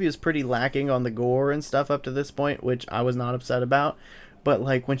 this movie is pretty lacking on the gore and stuff up to this point, which I was not upset about. But,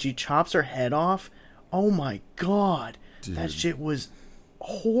 like, when she chops her head off, oh my god. Dude. That shit was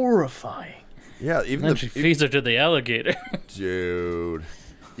horrifying. yeah, even Then she feeds her to the alligator. Dude,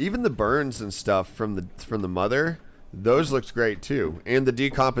 even the burns and stuff from the mother, those looked great too, and the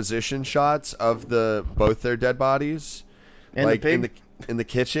decomposition shots of both their dead bodies, and like the pig. in the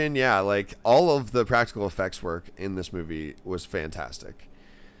kitchen. Yeah, like all of the practical effects work in this movie was fantastic.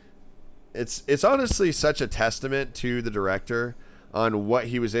 It's honestly such a testament to the director on what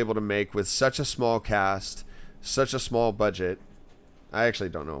he was able to make with such a small cast, such a small budget. I actually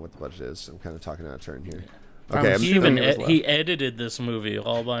don't know what the budget is. I'm kind of talking out of turn here. Okay, I'm He assuming it was low. he edited this movie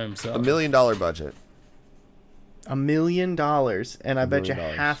all by himself. $1 million budget. $1 million, and I bet you $1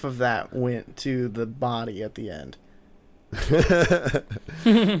 million. half of that went to the body at the end. It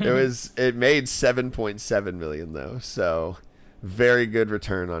made 7.7 million though, so very good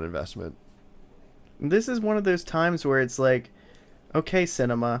return on investment. This is one of those times where it's like, okay,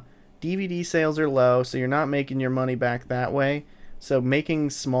 cinema, DVD sales are low, so you're not making your money back that way. So making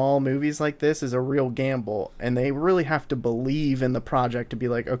small movies like this is a real gamble, and they really have to believe in the project to be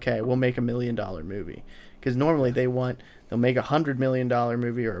like, okay, we'll make $1 million movie. Because normally they'll make $100 million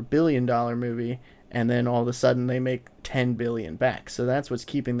movie or $1 billion movie, and then all of a sudden they make 10 billion back. So that's what's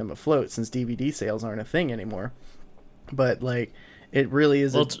keeping them afloat, since DVD sales aren't a thing anymore. But like, it really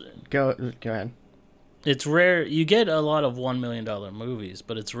is. Go ahead. It's rare. You get a lot of $1 million movies,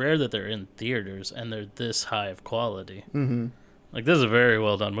 but it's rare that they're in theaters and they're this high of quality. Mm-hmm. Like, this is a very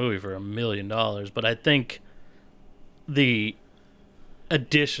well done movie for $1 million, but I think the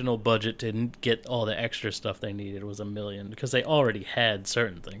additional budget to get all the extra stuff they needed was $1 million, because they already had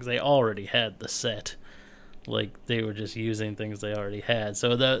certain things. They already had the set. Like, they were just using things they already had.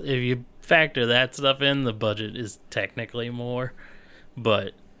 So if you factor that stuff in, the budget is technically more.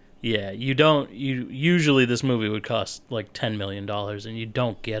 But yeah, usually this movie would cost like $10 million, and you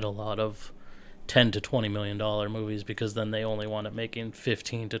don't get a lot of $10 to $20 million movies, because then they only want it making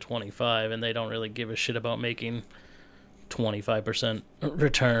 15 to 25, and they don't really give a shit about making 25%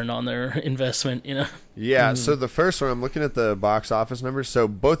 return on their investment, you know? Yeah, so the first one, I'm looking at the box office numbers. So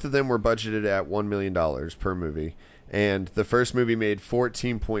both of them were budgeted at $1 million per movie, and the first movie made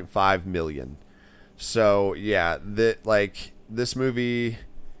 $14.5 million. So yeah, this movie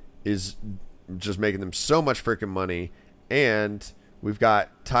is just making them so much freaking money, and we've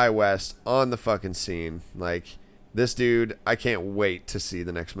got Ty West on the fucking scene. Like, this dude, I can't wait to see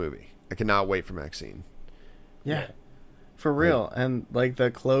the next movie. I cannot wait for Maxine. Yeah. For real. And like the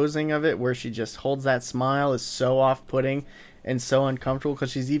closing of it, where she just holds that smile, is so off-putting and so uncomfortable,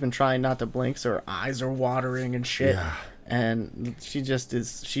 because she's even trying not to blink, so her eyes are watering and shit. Yeah. And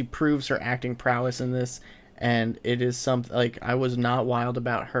she proves her acting prowess in this, and it is something, like, I was not wild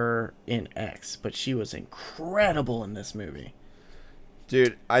about her in X, but she was incredible in this movie.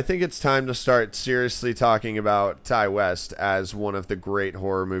 Dude, I think it's time to start seriously talking about Ty West as one of the great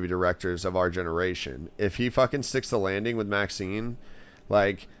horror movie directors of our generation. If he fucking sticks the landing with Maxine,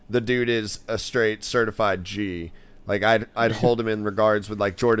 like, the dude is a straight certified G. Like, I'd hold him in regards with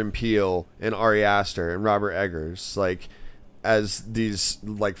like Jordan Peele and Ari Aster and Robert Eggers, like, as these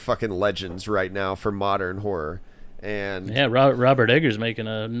like fucking legends right now for modern horror. And yeah, Robert Eggers making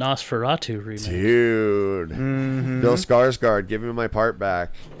a Nosferatu remake. Dude. Mm-hmm. Bill Skarsgård, give me my part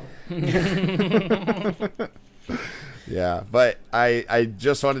back. Yeah, but I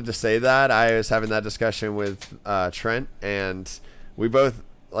just wanted to say that. I was having that discussion with Trent, and we both,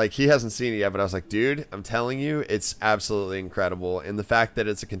 like, he hasn't seen it yet, but I was like, dude, I'm telling you, it's absolutely incredible. And the fact that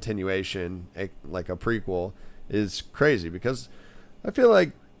it's a continuation, like a prequel, is crazy, because I feel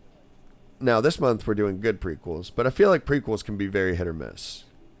like now this month we're doing good prequels, but I feel like prequels can be very hit or miss.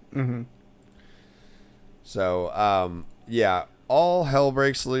 Mm-hmm. So, yeah, all hell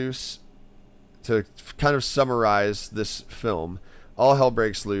breaks loose. To kind of summarize this film, all hell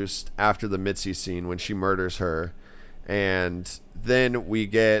breaks loose after the Mitzi scene when she murders her. And then we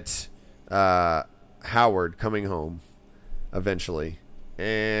get Howard coming home eventually.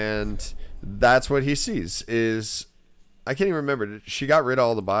 And that's what he sees is... I can't even remember. She got rid of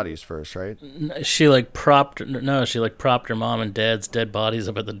all the bodies first, right? She propped her mom and dad's dead bodies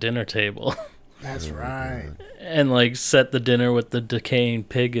up at the dinner table. That's right. And like set the dinner with the decaying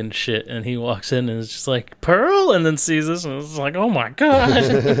pig and shit, and he walks in and is just like, Pearl, and then sees this and it's like, oh my god.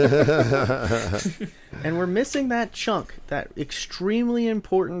 And we're missing that chunk, that extremely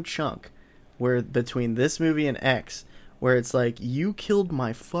important chunk, where between this movie and X, where it's like, you killed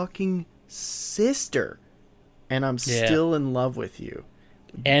my fucking sister, and I'm still in love with you.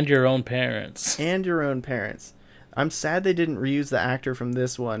 And your own parents. And your own parents. I'm sad they didn't reuse the actor from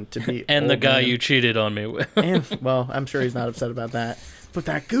this one to be and the guy man. you cheated on me with. And, well, I'm sure he's not upset about that. But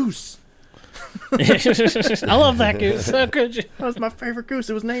that goose. I love that goose. So could you? That was my favorite goose.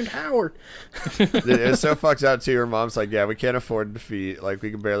 It was named Howard. Dude, it was so fucked out too. Her mom's like, yeah, we can't afford to feed. Like,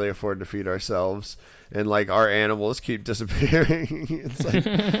 we can barely afford to feed ourselves. And, like, our animals keep disappearing. It's like,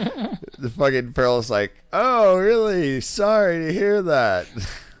 the fucking Pearl's like, oh, really? Sorry to hear that.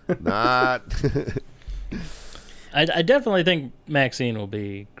 Not. I definitely think Maxine will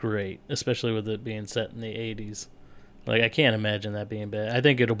be great, especially with it being set in the 80s. Like, I can't imagine that being bad. I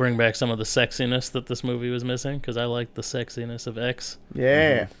think it'll bring back some of the sexiness that this movie was missing, because I like the sexiness of X.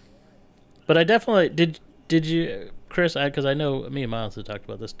 Yeah. But I definitely... Did you... Chris, because I know me and Miles had talked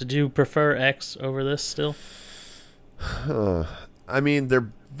about this. Did you prefer X over this still? I mean,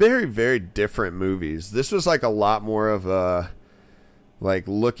 they're very, very different movies. This was like a lot more of a like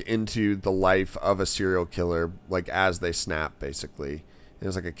look into the life of a serial killer, like as they snap, basically. It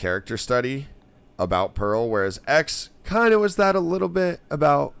was like a character study about Pearl, whereas X kind of was that a little bit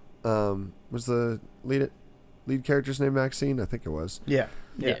about. Was the lead character's name Maxine? I think it was. Yeah.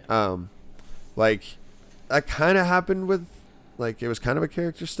 Like that kind of happened with. Like, it was kind of a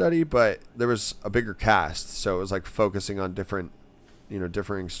character study, but there was a bigger cast, so it was, like, focusing on different,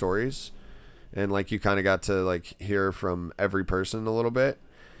 differing stories. And, like, you kind of got to, like, hear from every person a little bit.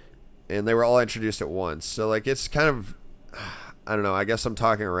 And they were all introduced at once. So, like, it's kind of, I don't know, I guess I'm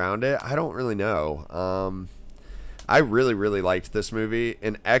talking around it. I don't really know. I really, really liked this movie.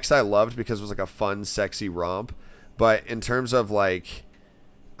 And X I loved because it was, like, a fun, sexy romp. But in terms of, like,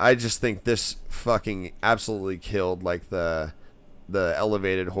 I just think this fucking absolutely killed, like, the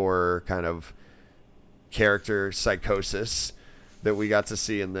elevated horror kind of character psychosis that we got to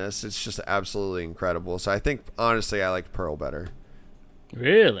see in this. It's just absolutely incredible. So I think, honestly, I like Pearl better.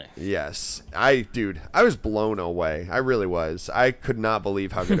 Really? Yes. I was blown away. I really was. I could not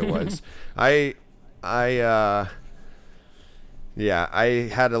believe how good it was. I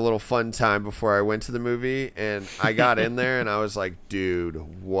had a little fun time before I went to the movie, and I got in there and I was like,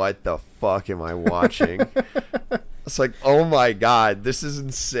 dude, what the fuck am I watching? It's like, oh my God, this is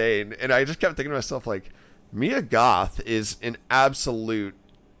insane. And I just kept thinking to myself, like, Mia Goth is an absolute,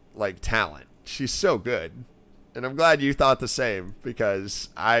 like, talent. She's so good. And I'm glad you thought the same, because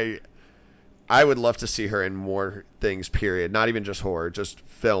I would love to see her in more things, period. Not even just horror, just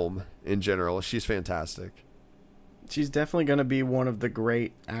film in general. She's fantastic. She's definitely going to be one of the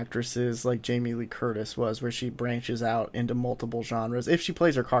great actresses like Jamie Lee Curtis was, where she branches out into multiple genres, if she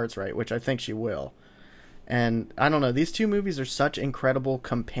plays her cards right, which I think she will. And I don't know, these two movies are such incredible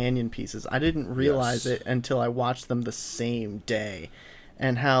companion pieces. I didn't realize it until I watched them the same day.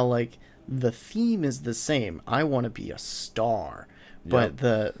 And how, like, the theme is the same. I want to be a star. But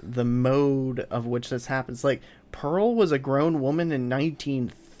the mode of which this happens, like, Pearl was a grown woman in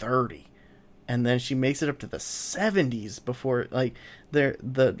 1930. And then she makes it up to the 70s before, like,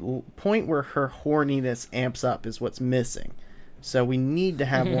 the point where her horniness amps up is what's missing. So we need to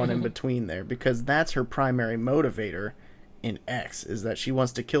have one in between there, because that's her primary motivator in X, is that she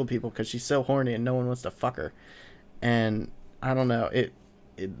wants to kill people because she's so horny and no one wants to fuck her. And I don't know,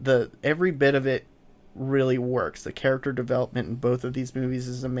 every bit of it really works. The character development in both of these movies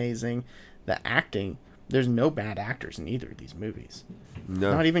is amazing. The acting, there's no bad actors in either of these movies.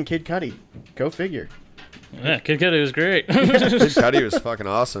 No. Not even Kid Cudi. Go figure. Yeah, Kid Cudi was great. Kid Cudi was fucking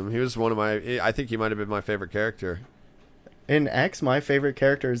awesome. He was I think he might have been my favorite character. In X, my favorite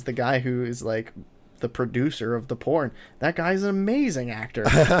character is the guy who is, like, the producer of the porn. That guy's an amazing actor.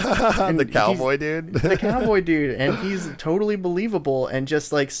 The cowboy dude. The cowboy dude. And he's totally believable and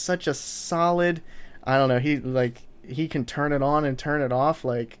just, like, such a solid, I don't know, he can turn it on and turn it off.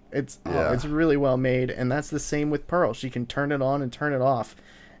 Like, it's really well made. And that's the same with Pearl. She can turn it on and turn it off.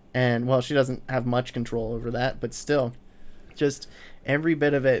 And, well, she doesn't have much control over that, but still, just every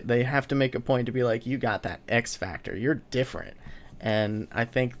bit of it, they have to make a point to be like, you got that X factor. You're different. And I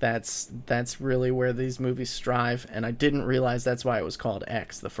think that's really where these movies strive. And I didn't realize that's why it was called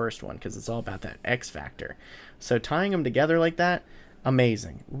X, the first one, because it's all about that X factor. So tying them together like that,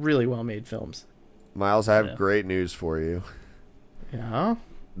 amazing. Really well-made films. Miles, I have great news for you. Yeah?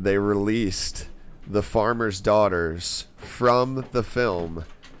 They released The Farmer's Daughters from the film.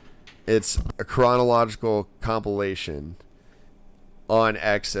 It's a chronological compilation on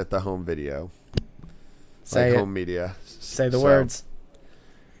X at the home video. Say home media. Say the words.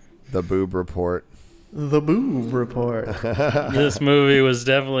 The Boob Report. The Boob Report. This movie was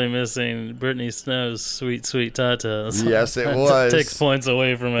definitely missing Brittany Snow's sweet, sweet tatas. Yes, it was. Takes points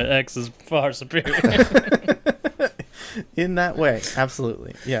away from it. X is far superior. In that way,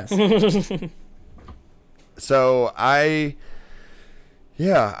 absolutely. Yes. So I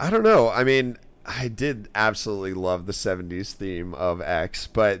don't know. I mean, I did absolutely love the 70s theme of X,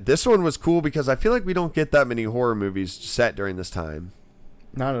 but this one was cool because I feel like we don't get that many horror movies set during this time.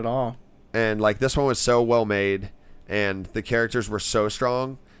 Not at all. And, like, this one was so well made, and the characters were so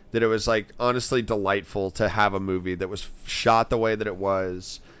strong that it was, like, honestly delightful to have a movie that was shot the way that it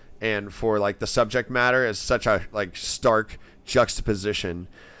was, and for, like, the subject matter as such a, like, stark juxtaposition.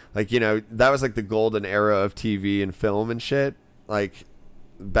 Like, you know, that was, like, the golden era of TV and film and shit. Like,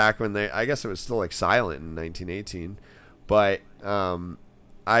 back when I guess it was still, like, silent in 1918. But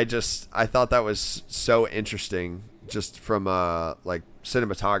I thought that was so interesting just from a, like,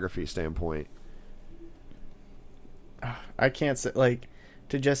 cinematography standpoint. I can't say, like,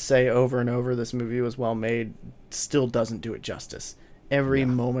 to just say over and over this movie was well made still doesn't do it justice. Every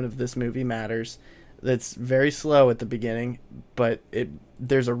moment of this movie matters. It's very slow at the beginning, but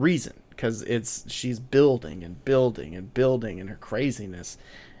there's a reason, because she's building and building and building in her craziness,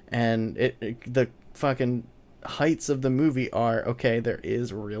 and the fucking heights of the movie are, okay, there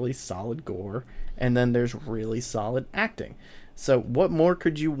is really solid gore, and then there's really solid acting. So what more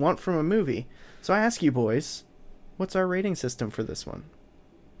could you want from a movie? So I ask you boys, what's our rating system for this one?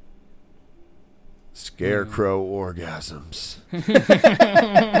 Scarecrow orgasms.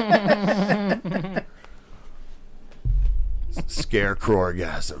 Scarecrow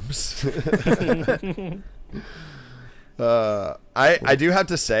orgasms. I do have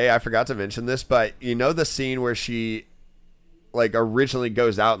to say, I forgot to mention this, but you know the scene where she like originally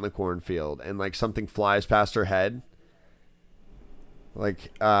goes out in the cornfield and like something flies past her head?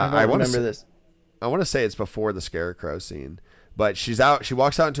 Like I don't remember this. I want to say it's before the Scarecrow scene. But she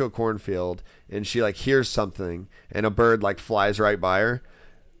walks out into a cornfield and she like hears something and a bird like flies right by her.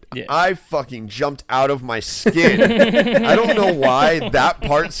 Yeah. I fucking jumped out of my skin. I don't know why that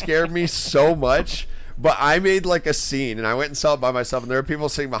part scared me so much, but I made like a scene and I went and saw it by myself, and there were people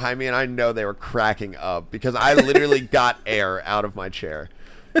sitting behind me and I know they were cracking up because I literally got air out of my chair.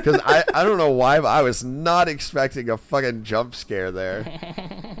 Because I don't know why, but I was not expecting a fucking jump scare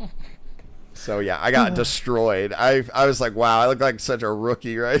there. So yeah, I got destroyed. I was like, wow, I look like such a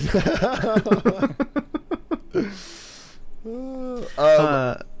rookie right now.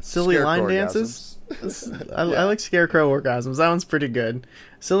 Silly line dances. I like Scarecrow orgasms. That one's pretty good.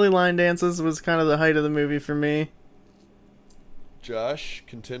 Silly line dances was kind of the height of the movie for me. Josh,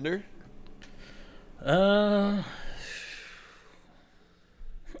 contender?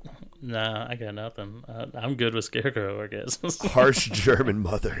 Nah, I got nothing. I'm good with Scarecrow orgasms. Harsh German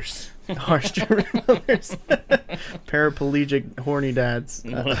mothers. Harsh German mothers. Paraplegic horny dads.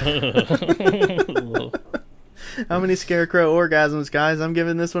 How many Scarecrow orgasms, guys? I'm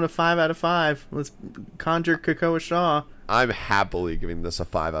giving this one a 5 out of 5. Let's conjure Krakoa Shaw. I'm happily giving this a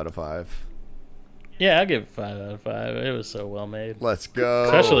 5 out of 5. Yeah, I'll give it 5 out of 5. It was so well made. Let's go.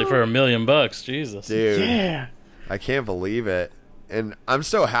 Especially for $1 million, Jesus. Dude. Yeah. I can't believe it. And I'm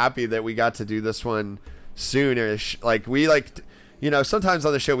so happy that we got to do this one soonish. Like, sometimes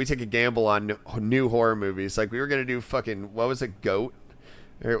on the show we take a gamble on new horror movies. Like, we were going to do fucking, what was it, Goat?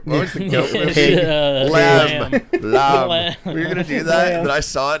 What was the goat movie? Lamb. We were going to do that, and then I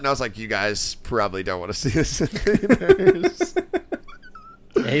saw it, and I was like, you guys probably don't want to see this in theaters.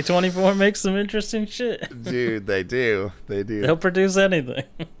 A24 makes some interesting shit. Dude, they do. They'll produce anything.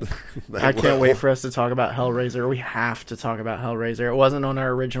 I can't wait for us to talk about Hellraiser. We have to talk about Hellraiser. It wasn't on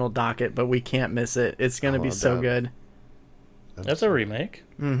our original docket, but we can't miss it. It's going to be so good. That's a remake.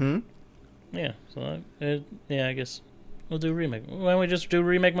 Mm-hmm. Yeah. So, I guess we'll do a remake. Why don't we just do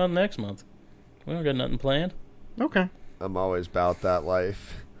remake month next month? We don't got nothing planned. Okay. I'm always about that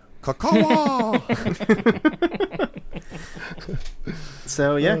life. Krakoa!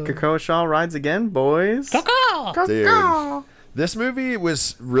 So yeah, Krakoa Shaw rides again, boys. Dude, this movie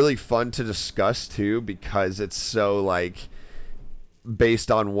was really fun to discuss too, because it's so like based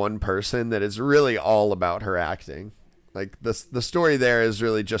on one person that it's really all about her acting. Like the story there is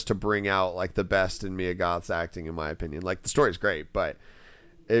really just to bring out like the best in Mia Goth's acting, in my opinion. Like the story's great, but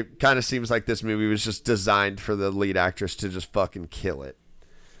it kind of seems like this movie was just designed for the lead actress to just fucking kill it.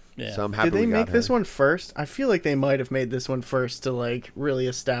 Yeah. So I'm happy. Did they make this one first? I feel like they might have made this one first to like really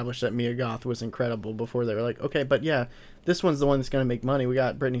establish that Mia Goth was incredible before they were like, okay, but yeah, this one's the one that's going to make money. We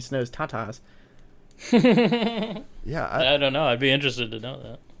got Brittany Snow's tatas. Yeah, I don't know. I'd be interested to know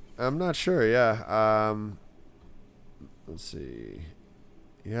that. I'm not sure. Yeah. Let's see.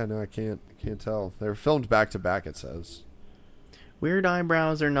 Yeah, no, I can't tell. They were filmed back to back, it says. Weird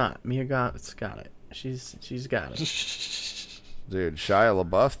eyebrows or not, Mia Goth's got it. She's got it. Dude, Shia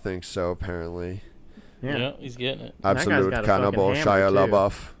LaBeouf thinks so, apparently. Yeah, he's getting it. Absolute cannibal Shia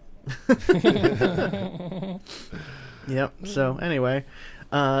LaBeouf. Yep. So anyway,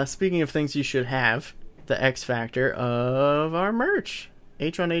 speaking of things you should have, the X Factor of our merch.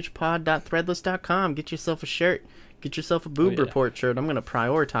 h1hpod.threadless.com. Get yourself a shirt. Get yourself a boob report shirt. I'm going to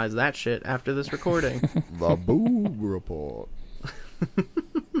prioritize that shit after this recording. The boob report.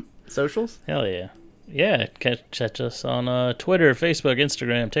 Socials? Hell yeah. Yeah, catch us on Twitter, Facebook,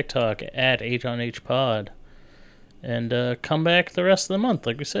 Instagram, TikTok at H1HPod. And come back the rest of the month.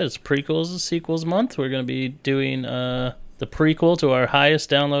 Like we said, it's prequels and sequels month. We're going to be doing the prequel to our highest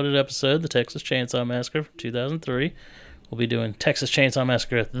downloaded episode, the Texas Chainsaw Massacre from 2003. We'll be doing Texas Chainsaw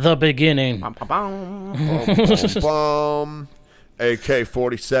Massacre: The Beginning. Bum, bum, bum.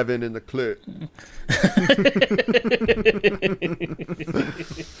 AK-47 in the clip.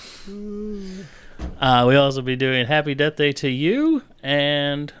 We also be doing Happy Death Day to You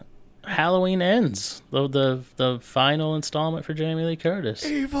and Halloween Ends, the final installment for Jamie Lee Curtis.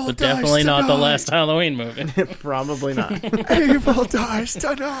 Evil but dies definitely not the tonight. last Halloween movie. Probably not. Evil dies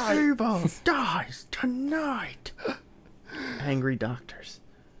tonight. Evil dies tonight. Angry doctors.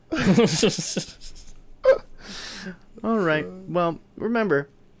 All right. Well, remember,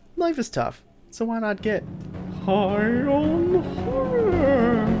 life is tough, so why not get high on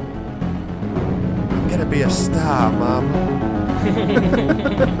horror? I'm gonna be a star, Mom.